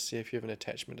listening to see if you have an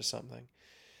attachment to something.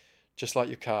 Just like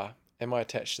your car. Am I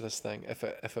attached to this thing? If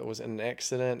it was in an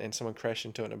accident and someone crashed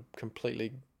into it and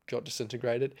completely got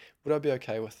disintegrated, would I be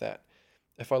okay with that?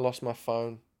 If I lost my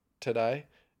phone today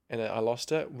and I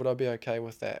lost it, would I be okay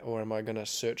with that? Or am I going to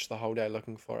search the whole day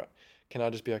looking for it? Can I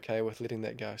just be okay with letting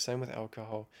that go? Same with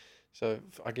alcohol. So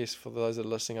I guess for those that are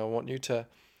listening, I want you to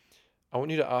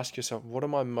ask yourself, what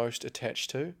am I most attached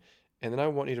to? And then I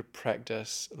want you to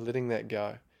practice letting that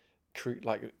go.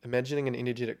 Like imagining an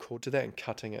energetic cord to that and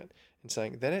cutting it and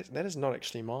saying that is not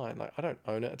actually mine. Like I don't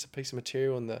own it. It's a piece of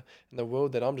material in the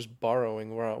world that I'm just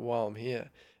borrowing while I'm here.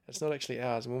 It's not actually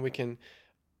ours. And when we can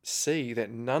see that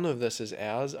none of this is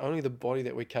ours, only the body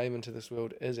that we came into this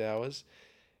world is ours,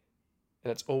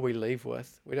 and it's all we leave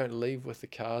with. We don't leave with the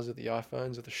cars or the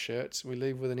iPhones or the shirts. We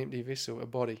leave with an empty vessel, a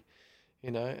body,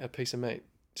 a piece of meat,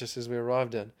 just as we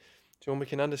arrived in. So when we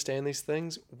can understand these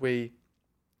things, we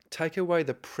take away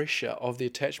the pressure of the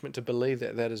attachment to believe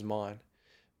that is mine,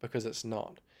 because it's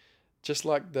not. Just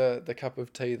like the cup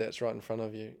of tea that's right in front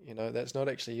of you, that's not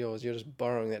actually yours. You're just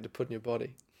borrowing that to put in your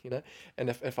body, And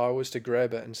if I was to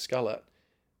grab it and scull it,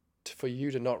 for you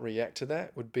to not react to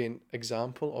that would be an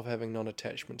example of having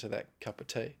non-attachment to that cup of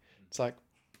tea. It's like,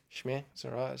 shmeh, it's all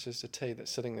right. It's just a tea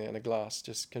that's sitting there in a glass,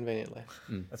 just conveniently.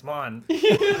 That's mine.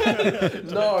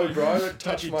 No, bro, don't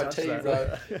touch my tea, that.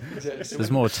 bro. Exactly. So There's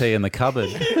more tea in the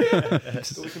cupboard.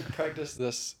 So we can practice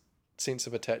this sense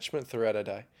of attachment throughout our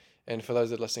day. And for those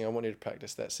that are listening, I want you to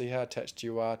practice that. See how attached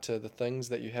you are to the things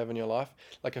that you have in your life.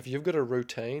 Like if you've got a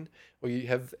routine or you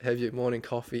have your morning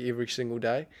coffee every single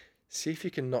day, see if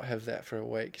you can not have that for a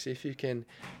week. See if you can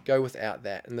go without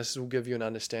that. And this will give you an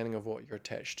understanding of what you're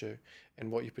attached to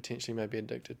and what you potentially may be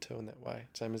addicted to in that way.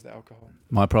 Same as the alcohol.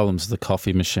 My problem's the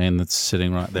coffee machine that's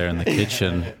sitting right there in the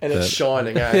kitchen. And it's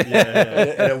shining, eh?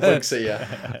 And it winks at you.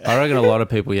 I reckon a lot of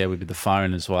people, with the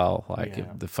phone as well. Like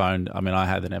Yeah. the phone, I mean, I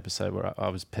had an episode where I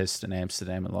was pissed in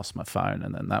Amsterdam and lost my phone.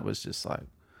 And then that was just like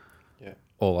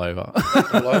all over.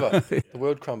 All over. The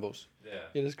world crumbles. Yeah.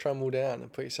 You just crumble down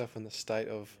and put yourself in the state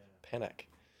of panic.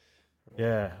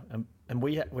 Yeah, and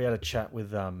we had a chat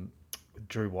with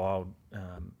Drew Wild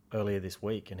earlier this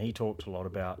week, and he talked a lot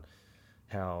about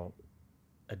how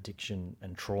addiction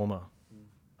and trauma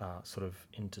are sort of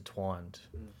intertwined.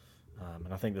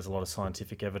 And I think there's a lot of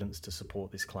scientific evidence to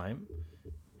support this claim.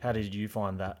 How did you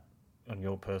find that on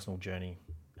your personal journey?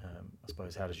 I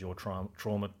suppose, how does your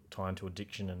trauma tie into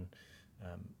addiction? And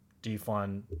do you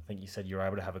find, I think you said you're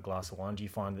able to have a glass of wine, do you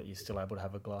find that you're still able to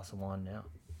have a glass of wine now?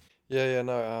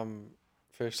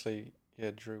 Firstly,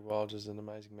 Drew Wild is an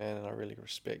amazing man, and I really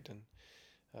respect and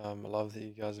I love that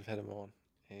you guys have had him on.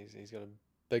 He's got a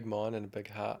big mind and a big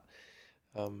heart.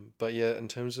 But in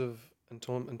terms of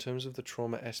the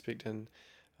trauma aspect and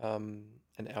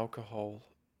alcohol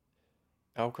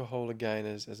again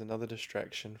is another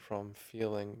distraction from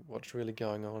feeling what's really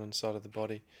going on inside of the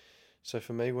body. So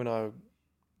for me, when I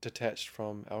detached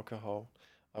from alcohol,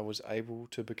 I was able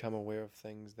to become aware of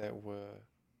things that were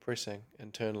pressing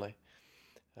internally.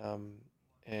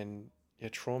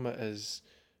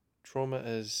 Trauma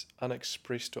is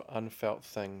unexpressed or unfelt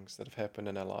things that have happened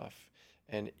in our life,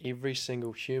 and every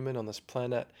single human on this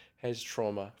planet has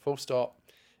trauma, full stop.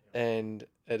 And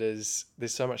there's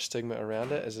so much stigma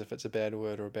around it as if it's a bad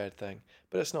word or a bad thing,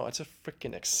 but it's not. It's a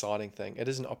freaking exciting thing. It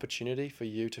is an opportunity for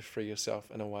you to free yourself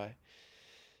in a way.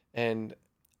 And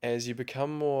as you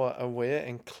become more aware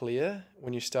and clear,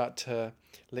 when you start to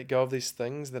let go of these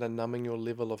things that are numbing your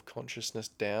level of consciousness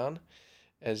down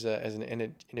as an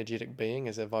energetic being,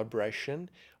 as a vibration,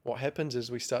 what happens is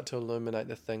we start to illuminate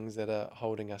the things that are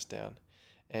holding us down.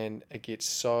 And it gets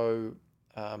so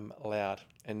loud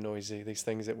and noisy, these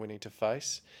things that we need to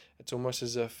face. It's almost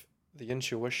as if the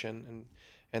intuition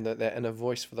and that inner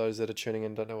voice, for those that are tuning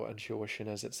in don't know what intuition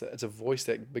is, it's a voice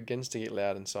that begins to get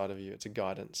loud inside of you. It's a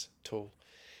guidance tool.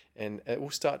 And it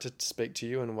will start to speak to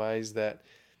you in ways that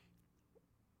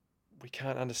we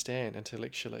can't understand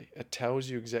intellectually. It tells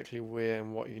you exactly where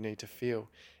and what you need to feel.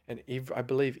 And I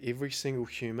believe every single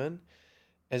human,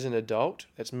 as an adult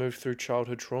that's moved through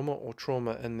childhood trauma or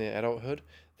trauma in their adulthood,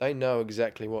 they know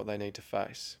exactly what they need to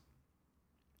face.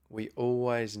 We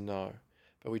always know,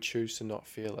 but we choose to not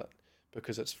feel it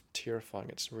because it's terrifying.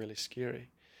 It's really scary.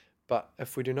 But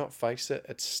if we do not face it,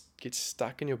 it gets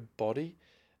stuck in your body.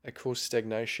 It causes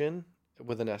stagnation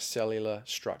within our cellular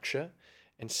structure,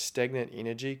 and stagnant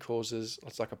energy causes,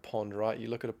 it's like a pond, right? You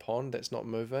look at a pond that's not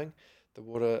moving, the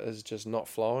water is just not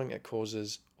flowing. It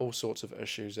causes all sorts of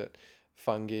issues, it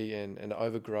fungi and it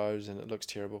overgrows and it looks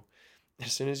terrible.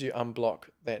 As soon as you unblock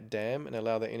that dam and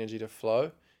allow that energy to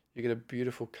flow, you get a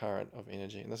beautiful current of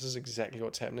energy. And this is exactly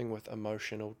what's happening with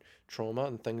emotional trauma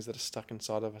and things that are stuck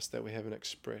inside of us that we haven't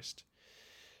expressed.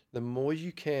 The more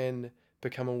you can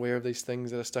become aware of these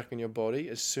things that are stuck in your body,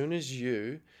 as soon as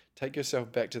you take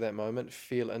yourself back to that moment,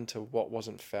 feel into what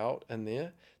wasn't felt in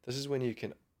there, this is when you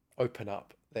can open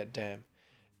up that dam.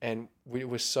 And we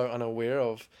were so unaware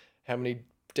of how many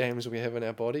dams we have in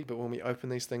our body, but when we open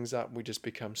these things up, we just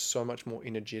become so much more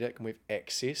energetic and we have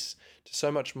access to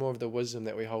so much more of the wisdom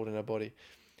that we hold in our body.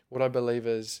 What I believe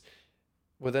is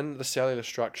within the cellular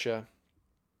structure,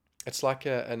 it's like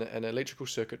an electrical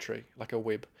circuitry, like a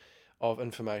web of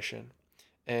information.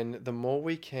 And the more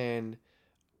we can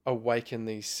awaken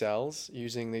these cells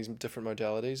using these different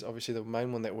modalities, obviously the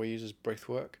main one that we use is breath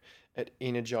work. It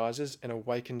energizes and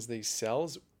awakens these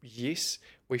cells. Yes,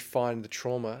 we find the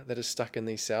trauma that is stuck in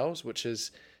these cells, which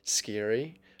is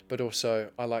scary, but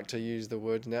also I like to use the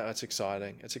word now, it's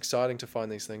exciting. It's exciting to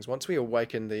find these things. Once we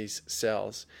awaken these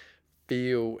cells,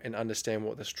 feel and understand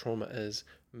what this trauma is,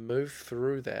 move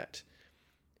through that.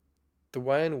 The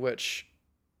way in which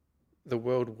the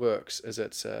world works is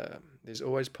there's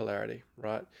always polarity,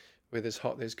 right? Where there's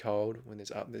hot, there's cold. When there's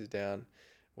up, there's down.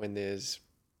 When there's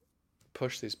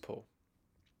push, there's pull.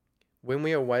 When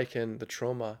we awaken the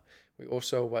trauma, we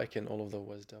also awaken all of the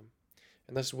wisdom.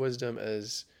 And this wisdom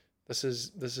is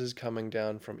coming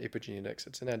down from epigenetics.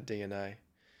 It's in our DNA.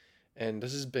 And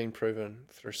this has been proven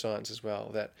through science as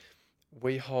well, that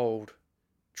we hold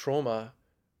trauma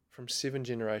from 7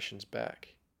 generations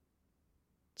back.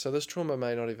 So this trauma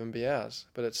may not even be ours,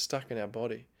 but it's stuck in our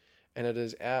body. And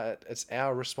it's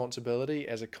our responsibility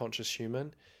as a conscious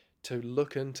human to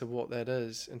look into what that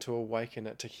is and to awaken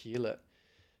it, to heal it.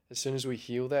 As soon as we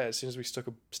heal that, as soon as we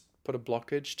put a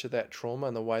blockage to that trauma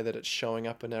and the way that it's showing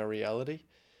up in our reality,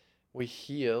 we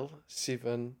heal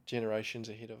 7 generations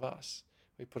ahead of us.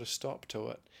 We put a stop to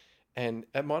it. And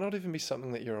it might not even be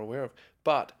something that you're aware of,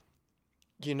 but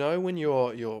you know, when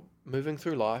you're moving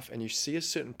through life and you see a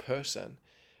certain person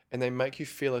and they make you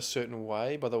feel a certain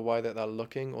way by the way that they're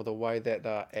looking or the way that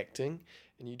they're acting,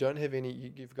 and you don't have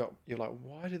any, you're like,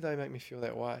 why did they make me feel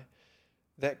that way?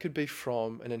 That could be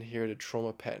from an inherited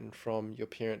trauma pattern from your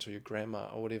parents or your grandma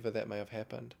or whatever that may have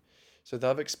happened. So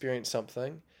they've experienced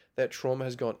something, that trauma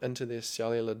has gone into their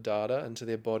cellular data, into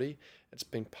their body. It's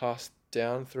been passed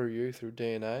down through you, through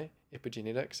DNA,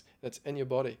 epigenetics, and it's in your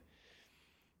body.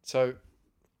 So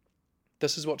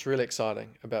this is what's really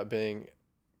exciting about being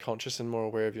conscious and more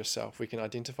aware of yourself. We can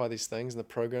identify these things and the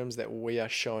programs that we are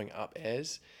showing up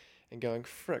as and going,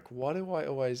 frick, why do I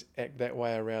always act that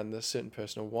way around this certain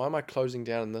person? Or why am I closing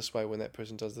down in this way when that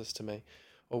person does this to me?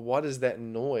 Or why does that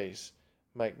noise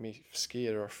make me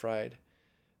scared or afraid?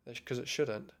 Because it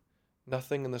shouldn't.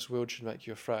 Nothing in this world should make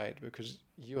you afraid because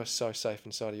you are so safe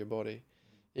inside of your body.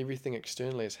 Everything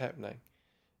externally is happening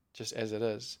just as it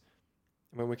is.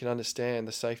 When we can understand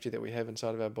the safety that we have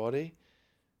inside of our body,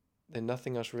 then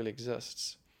nothing else really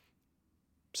exists.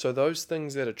 So those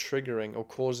things that are triggering or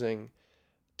causing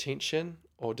tension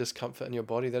or discomfort in your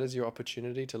body, that is your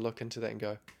opportunity to look into that and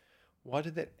go, why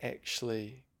did that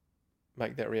actually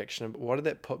make that reaction? Why did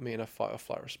that put me in a fight or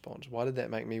flight response? Why did that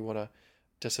make me want to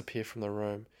disappear from the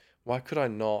room? Why could I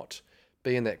not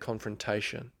be in that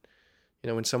confrontation? You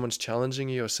know, when someone's challenging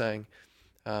you or saying,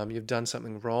 you've done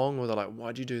something wrong, or they're like,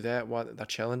 why'd you do that? Why they're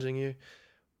challenging you?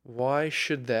 Why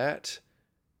should that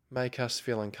make us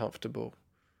feel uncomfortable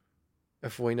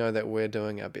if we know that we're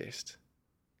doing our best?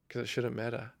 Because it shouldn't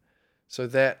matter. So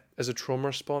that is a trauma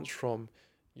response from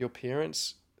your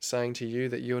parents saying to you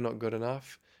that you're not good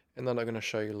enough and they're not going to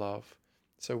show you love.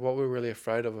 So what we're really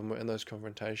afraid of when we're in those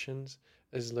confrontations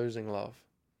is losing love.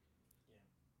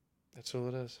 That's all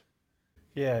it is.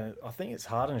 Yeah, I think it's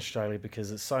hard in Australia because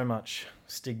there's so much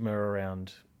stigma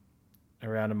around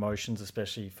emotions,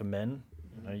 especially for men.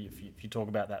 You know, if you talk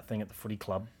about that thing at the footy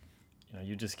club, you know,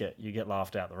 you get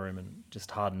laughed out the room and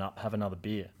just harden up, have another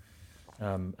beer.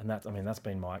 And that's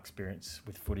been my experience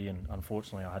with footy, and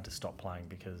unfortunately I had to stop playing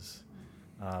because,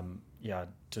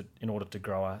 in order to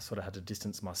grow, I sort of had to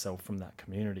distance myself from that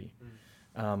community.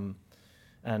 I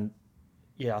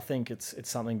think it's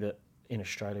something that in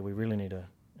Australia we really need to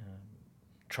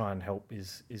try and help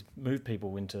is move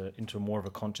people into more of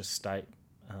a conscious state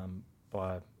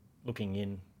by looking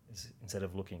in instead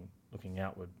of looking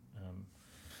outward.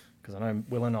 Because I know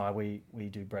Will and I, we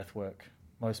do breath work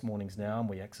most mornings now, and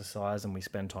we exercise and we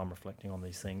spend time reflecting on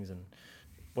these things. And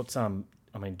what's I'm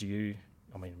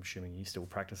assuming you still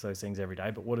practice those things every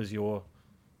day, but what's your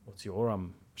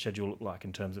schedule look like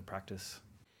in terms of practice?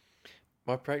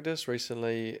 My practice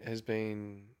recently has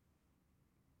been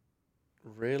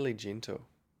really gentle.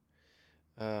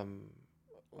 I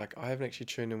haven't actually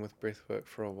tuned in with breath work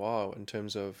for a while in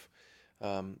terms of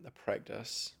a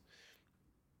practice.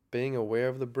 Being aware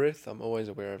of the breath, I'm always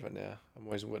aware of it now. I'm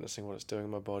always witnessing what it's doing in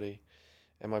my body.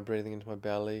 Am I breathing into my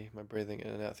belly? Am I breathing in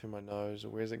and out through my nose? Or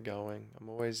where's it going? I'm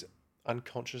always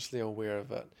unconsciously aware of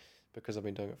it because I've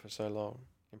been doing it for so long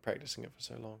and practicing it for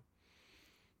so long.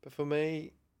 But for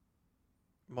me,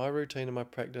 my routine and my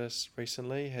practice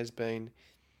recently has been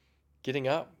getting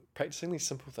up, practicing these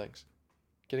simple things.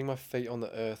 Getting my feet on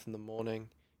the earth in the morning,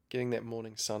 getting that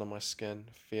morning sun on my skin,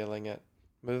 feeling it,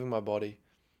 moving my body.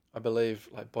 I believe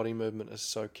body movement is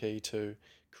so key to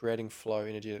creating flow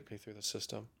energetically through the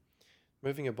system.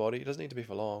 Moving your body, it doesn't need to be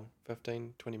for long,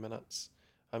 15, 20 minutes.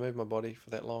 I move my body for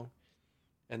that long.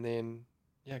 And then,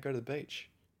 go to the beach.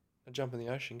 I jump in the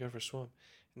ocean, go for a swim.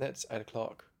 And that's 8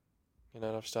 o'clock. And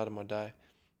I've started my day.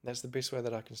 And that's the best way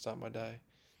that I can start my day.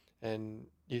 And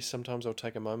yes, sometimes I'll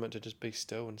take a moment to just be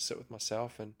still and sit with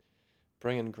myself and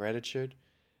bring in gratitude.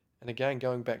 And again,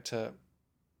 going back to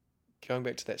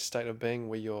that state of being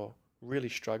where you're really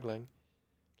struggling,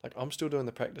 I'm still doing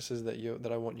the practices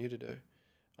that I want you to do.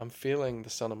 I'm feeling the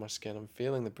sun on my skin. I'm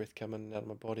feeling the breath come in and out of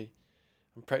my body.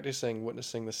 I'm practicing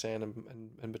witnessing the sand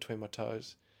in between my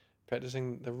toes,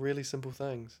 practicing the really simple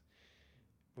things.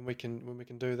 When we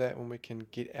can do that, when we can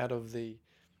get out of the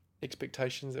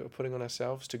expectations that we're putting on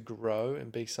ourselves to grow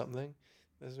and be something,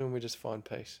 this is when we just find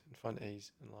peace and find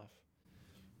ease in life.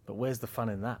 But where's the fun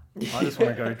in that? I just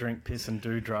want to go drink piss and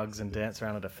do drugs and dance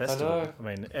around at a festival. I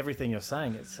mean, everything you're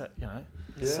saying, it's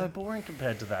so boring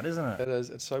compared to that, isn't it? It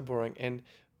is. It's so boring. And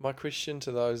my question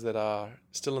to those that are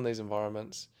still in these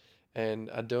environments and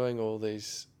are doing all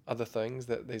these other things,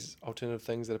 that these alternative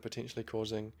things that are potentially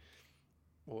causing,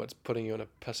 or it's putting you in a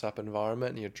piss up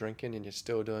environment, and you're drinking and you're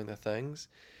still doing the things,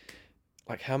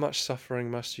 like how much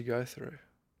suffering must you go through?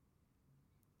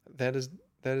 That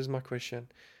is my question.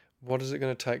 What is it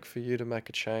going to take for you to make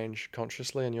a change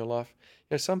consciously in your life?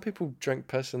 You know, some people drink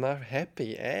piss and they're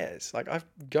happy as. Like,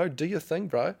 go do your thing,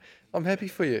 bro. I'm happy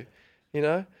for you. You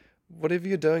know, whatever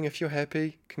you're doing, if you're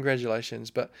happy, congratulations.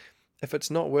 But if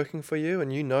it's not working for you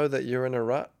and you know that you're in a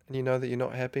rut and you know that you're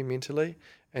not happy mentally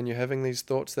and you're having these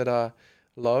thoughts that are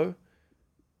low,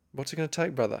 what's it going to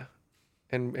take, brother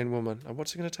and woman?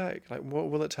 What's it going to take? Like, what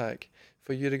will it take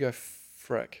for you to go,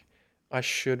 frick, I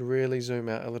should really zoom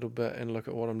out a little bit and look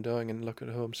at what I'm doing and look at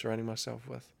who I'm surrounding myself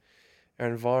with. Our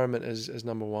environment is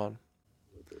number one.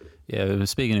 Yeah,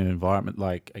 speaking of environment,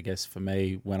 like I guess for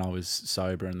me, when I was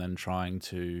sober and then trying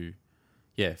to,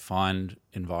 find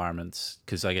environments,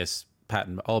 because I guess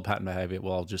old pattern behavior,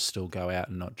 well, I'll just still go out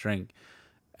and not drink.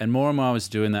 And more I was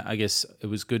doing that, I guess it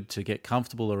was good to get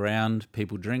comfortable around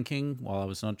people drinking while I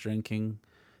was not drinking.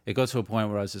 It got to a point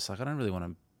where I was just like, I don't really want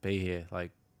to be here,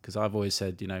 like, because I've always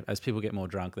said, you know, as people get more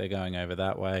drunk, they're going over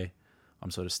that way. I'm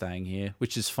sort of staying here,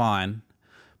 which is fine,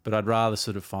 but I'd rather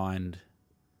sort of find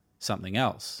something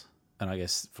else. And I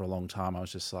guess for a long time, I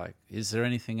was just like, is there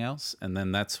anything else? And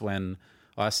then that's when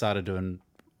I started doing,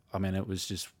 it was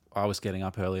just, I was getting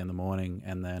up early in the morning,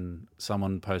 and then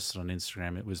someone posted on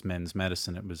Instagram, it was Men's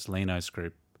Medicine. It was Leno's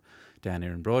group down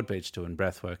here in Broadbeach doing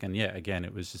breath work. And again,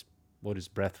 it was just, what is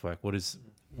breath work? What is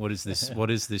this?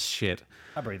 What is this shit?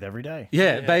 I breathe every day.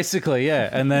 Yeah, basically, yeah.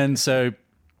 And then so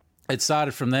it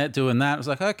started from there, doing that. It was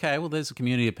like, okay, well, there's a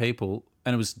community of people.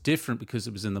 And it was different because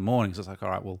it was in the morning. So I was like, all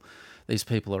right, well, these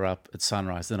people are up at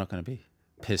sunrise. They're not going to be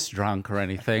pissed drunk or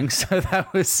anything. So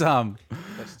that was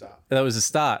that was a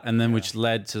start. And then which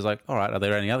led to like, all right, are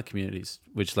there any other communities?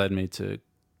 Which led me to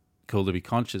Cool to Be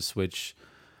Conscious, which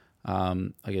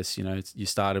I guess, you know, you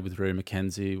started with Rue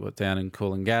Mackenzie, down in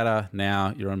Coolangatta.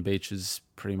 Now you're on beaches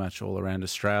pretty much all around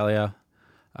Australia.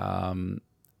 And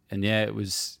it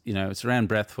was, you know, it's around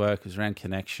breath work, it was around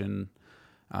connection.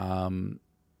 And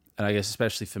I guess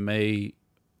especially for me,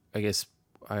 I guess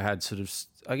I had sort of,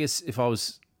 I guess if I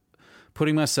was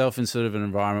putting myself in sort of an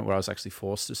environment where I was actually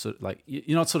forced to sort of like,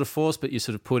 you're not sort of forced, but you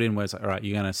sort of put in where it's like, all right,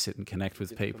 you're going to sit and connect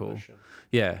with people. Permission.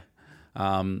 Yeah.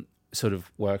 Sort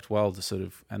of worked well to sort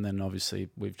of, and then obviously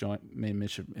we've joined, me and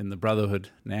Mitch in the Brotherhood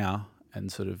now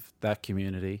and sort of that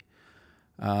community.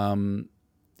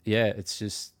 It's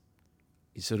just,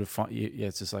 you sort of find,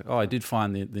 it's just like, oh, I did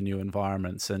find the new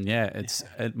environments, and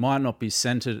it might not be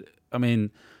centered. I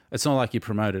mean, it's not like you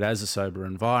promote it as a sober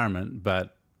environment,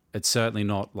 but it's certainly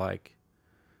not like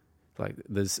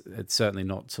it's certainly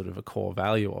not sort of a core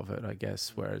value of it, I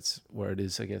guess, where it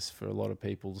is, I guess, for a lot of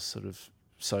people's sort of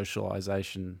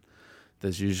socialization.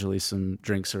 There's usually some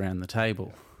drinks around the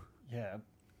table. Yeah,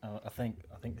 I think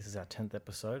this is our 10th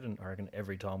episode, and I reckon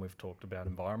every time we've talked about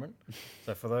environment.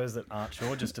 So for those that aren't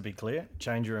sure, just to be clear,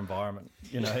 change your environment.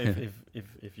 You know,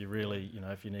 if you really, you know,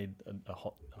 if you need a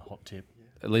hot tip.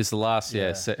 At least the last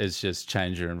is just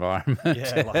change your environment.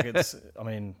 Yeah, like it's. I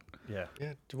mean, yeah.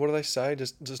 Yeah. What do they say?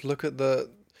 Just look at the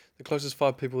closest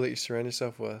 5 people that you surround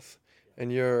yourself with,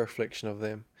 and you're a reflection of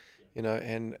them. You know,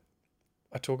 and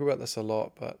I talk about this a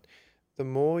lot, but the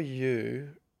more you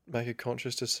make a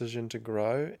conscious decision to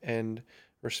grow and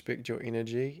respect your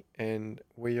energy and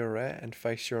where you're at and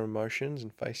face your emotions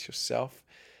and face yourself,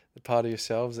 the part of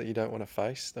yourselves that you don't want to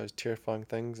face, those terrifying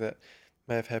things that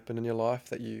may have happened in your life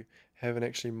that you haven't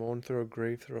actually mourned through or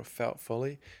grieved through or felt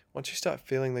fully. Once you start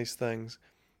feeling these things,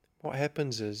 what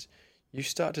happens is you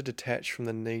start to detach from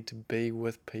the need to be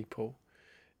with people.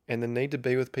 And the need to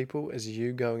be with people is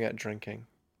you going out drinking,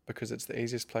 because it's the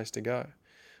easiest place to go.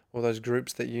 Or those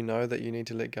groups that you know that you need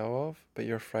to let go of, but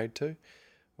you're afraid to.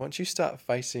 Once you start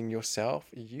facing yourself,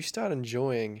 you start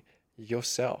enjoying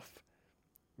yourself.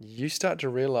 You start to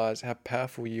realize how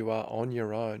powerful you are on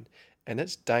your own. And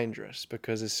it's dangerous,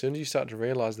 because as soon as you start to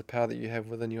realize the power that you have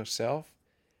within yourself,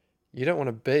 you don't want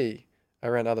to be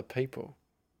around other people,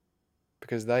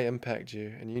 because they impact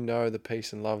you, and you know the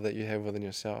peace and love that you have within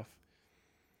yourself.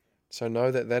 So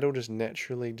know that that'll just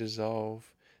naturally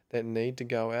dissolve, that need to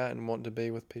go out and want to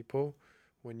be with people,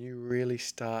 when you really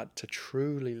start to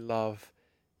truly love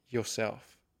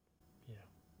yourself. Yeah,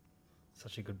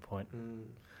 such a good point.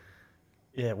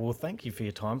 Yeah, well, thank you for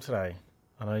your time today.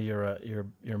 I know you're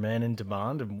a man in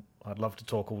demand, and I'd love to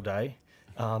talk all day.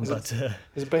 Has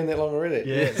it been that long already?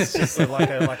 Yeah, it's just like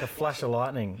a flash of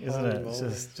lightning, isn't it?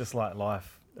 It's just like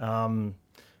life.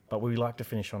 But we like to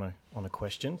finish on a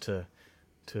question to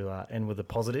to end with a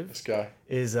positive. Let's go.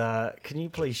 Is can you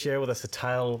please share with us a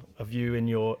tale of you in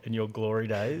your glory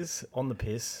days on the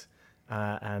piss,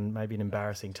 and maybe an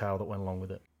embarrassing tale that went along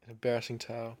with it? An embarrassing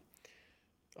tale.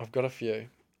 I've got a few,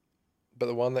 but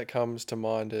the one that comes to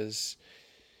mind is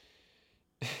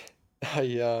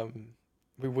we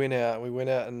went out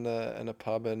in a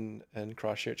pub in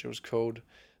Christchurch. It was called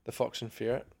the Fox and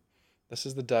Ferret. This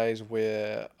is the days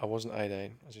where I wasn't 18.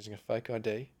 I was using a fake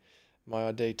ID. My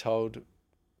ID told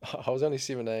I was only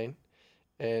 17,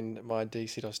 and my ID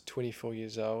said I was 24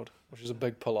 years old, which was a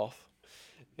big pull off.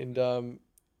 And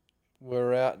we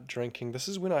were out drinking. This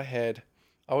is when I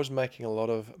was making a lot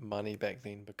of money back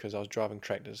then because I was driving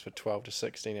tractors for 12 to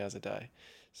 16 hours a day.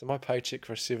 So my paycheck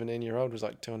for a 17-year-old was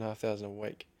like $2,500 a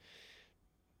week,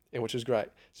 which was great.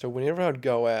 So whenever I'd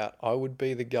go out, I would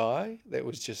be the guy that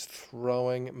was just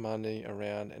throwing money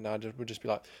around, and would just be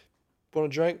like, want a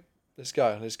drink? Let's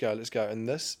go. And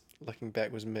this, looking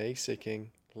back, was me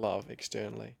seeking love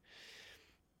externally.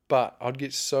 But I'd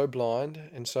get so blind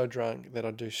and so drunk that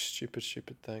I'd do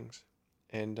stupid things.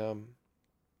 And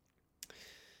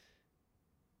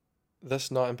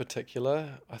this night in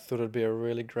particular, I thought it'd be a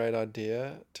really great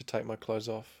idea to take my clothes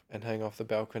off and hang off the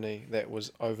balcony that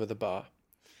was over the bar.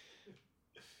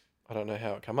 I don't know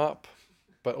how it come up,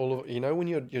 but when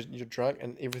you're drunk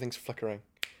and everything's flickering,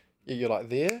 you're like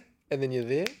there, and then you're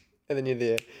there, and then you're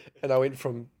there. And I went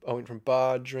from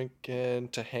bar drinking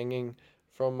to hanging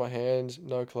from my hands,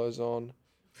 no clothes on,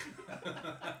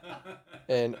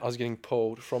 and I was getting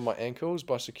pulled from my ankles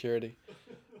by security,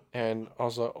 and I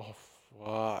was like, oh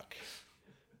fuck.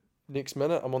 Next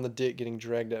minute, I'm on the deck getting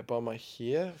dragged out by my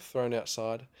hair, thrown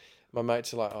outside. My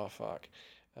mates are like, oh fuck.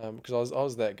 Because I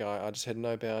was that guy. I just had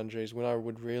no boundaries. When I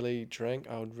would really drink,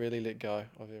 I would really let go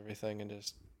of everything and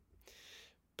just...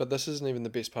 But this isn't even the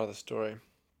best part of the story.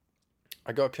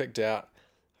 I got kicked out.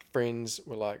 Friends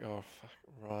were like, oh fuck,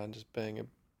 Ryan just being a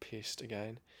pest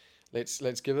again. Let's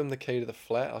give him the key to the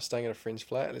flat. I was staying at a friend's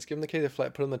flat. Let's give him the key to the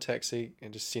flat, put him in the taxi,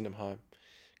 and just send him home.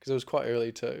 Because it was quite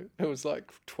early too. It was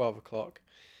like 12 o'clock.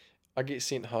 I get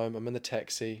sent home. I'm in the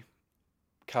taxi.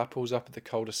 Car pulls up at the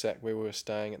cul-de-sac where we were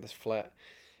staying at this flat.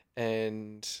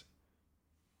 And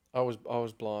I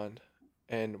was blind,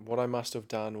 and what I must have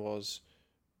done was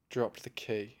dropped the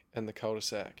key in the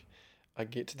cul-de-sac. I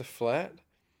get to the flat,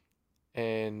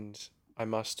 and I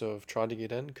must have tried to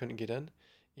get in, couldn't get in.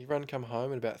 Everyone come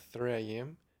home at about 3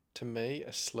 a.m. to me,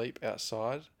 asleep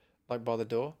outside, like by the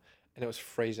door, and it was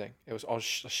freezing. I was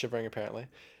shivering apparently,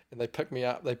 and they picked me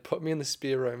up. They put me in the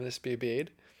spare room, the spare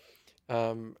bed,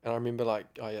 and I remember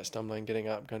stumbling, getting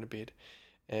up, going to bed,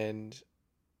 and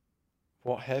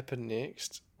what happened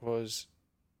next was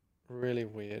really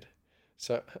weird.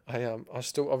 So I was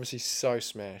still obviously so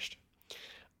smashed.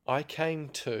 I came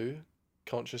to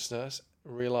consciousness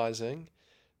realizing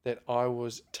that I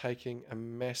was taking a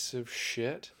massive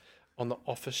shit on the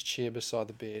office chair beside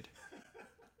the bed.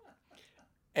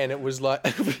 And it was like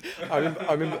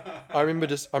I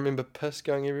remember piss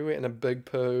going everywhere and a big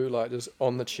poo like just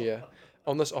on the chair,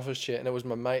 on this office chair, and it was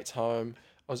my mate's home.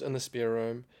 I was in the spare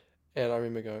room. And I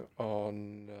remember going, oh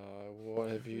no, what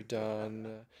have you done?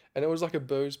 And it was like a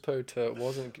booze poo too. It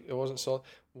wasn't solid.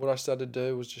 What I started to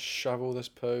do was just shovel this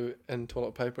poo in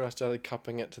toilet paper. I started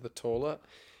cupping it to the toilet.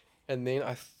 And then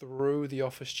I threw the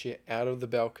office chair off the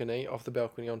balcony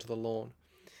onto the lawn.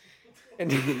 And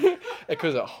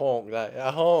because it honked,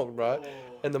 It honked, right?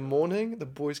 In the morning, the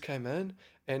boys came in,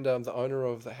 and the owner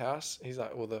of the house, he's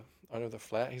like, the owner of the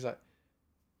flat, he's like,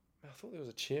 I thought there was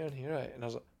a chair in here, And I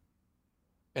was like,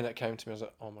 and it came to me, I was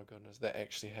like, oh my goodness, that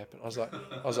actually happened. I was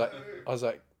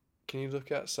like, can you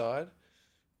look outside?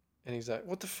 And he's like,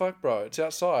 what the fuck, bro? It's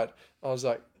outside. I was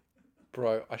like,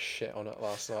 bro, I shat on it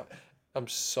last night. I'm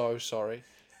so sorry.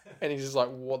 And he's just like,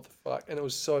 what the fuck? And it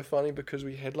was so funny because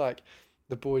we had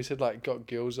the boys had got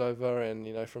girls over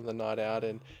and, from the night out,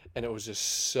 and it was just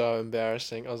so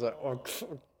embarrassing. I was like, oh,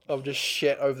 I've just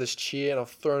shat over this chair and I've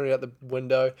thrown it out the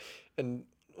window, and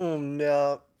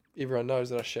now everyone knows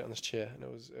that I shat on this chair. And it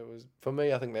was for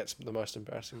me, I think that's the most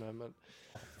embarrassing moment.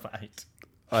 Right.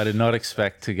 I did not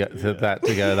expect that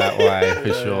to go that way,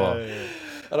 for sure. Yeah.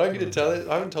 I don't get to tell it.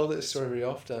 I haven't told that story very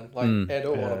often, at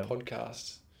all on a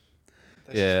podcast.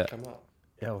 They just come up.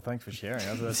 Yeah, well, thanks for sharing.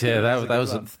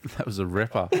 That was a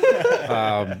ripper.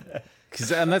 And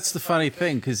that's the funny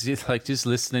thing, because you're just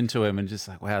listening to him and just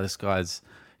like, wow, this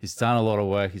he's done a lot of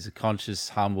work. He's a conscious,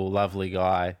 humble, lovely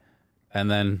guy, and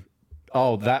then.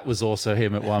 Oh, that was also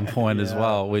him at one point as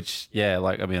well, which,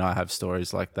 I have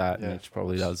stories like that, and Mitch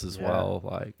probably does as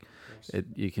well.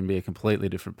 You can be a completely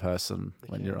different person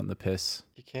when you're on the piss.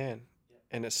 You can.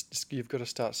 And you've got to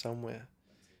start somewhere.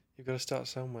 You've got to start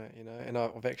somewhere, you know. And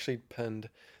I've actually pinned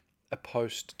a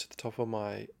post to the top of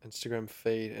my Instagram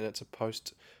feed, and it's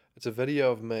a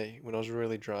video of me when I was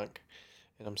really drunk,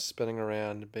 and I'm spinning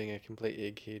around being a complete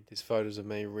egghead. There's photos of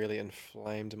me really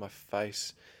inflamed in my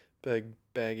face, big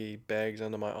baggy bags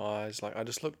under my eyes. Like, I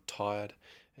just look tired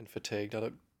and fatigued. I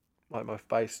look like my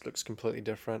face looks completely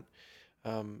different.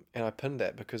 And I pinned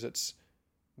that because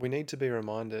we need to be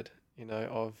reminded, you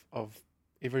know, of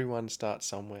everyone starts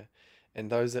somewhere. And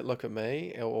those that look at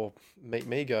me or meet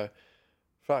me go,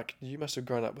 fuck, you must have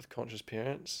grown up with conscious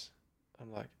parents.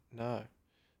 I'm like, no,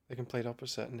 the complete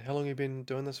opposite. And how long have you been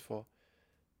doing this for?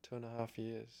 2.5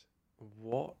 years.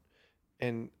 What?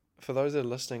 And for those that are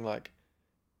listening, like,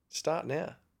 start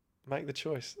now. Make the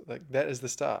choice. Like, that is the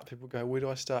start. People go, where do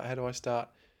I start? How do I start?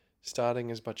 Starting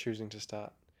is by choosing to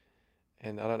start.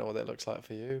 And I don't know what that looks like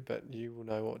for you, but you will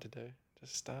know what to do.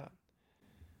 Just start.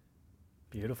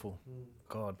 Beautiful.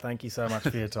 God, thank you so much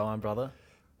for your time, brother.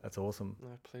 That's awesome. No,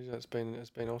 pleasure. It's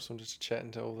been awesome just to chat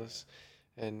into all this,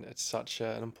 and it's such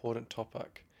an important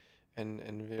topic, and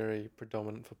very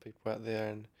predominant for people out there.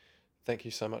 And thank you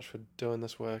so much for doing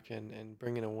this work and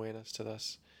bringing awareness to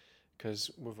this, because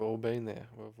we've all been there.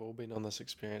 We've all been on this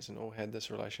experience and all had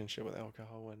this relationship with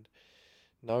alcohol. And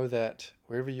know that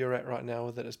wherever you're at right now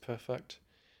with it is perfect.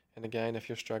 And again, if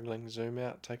you're struggling, zoom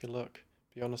out, take a look,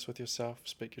 be honest with yourself,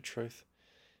 speak your truth,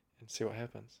 and see what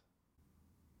happens.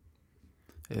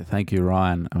 Yeah, thank you,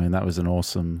 Ryan. I mean, that was an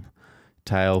awesome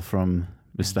tale from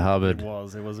Mr. Hubbard. It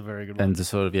was a very good one. And to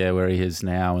sort of, where he is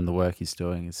now and the work he's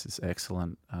doing is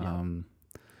excellent.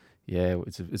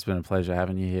 It's been a pleasure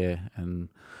having you here, and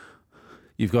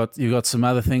you've got some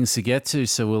other things to get to,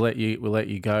 so we'll let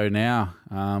you go now.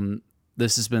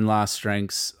 This has been Last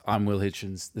Strengths. I'm Will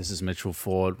Hitchens. This is Mitchell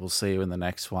Ford. We'll see you in the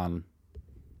next one.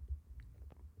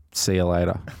 See you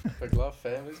later. Big love,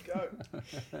 fam. Let's go.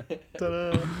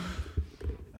 Ta-da.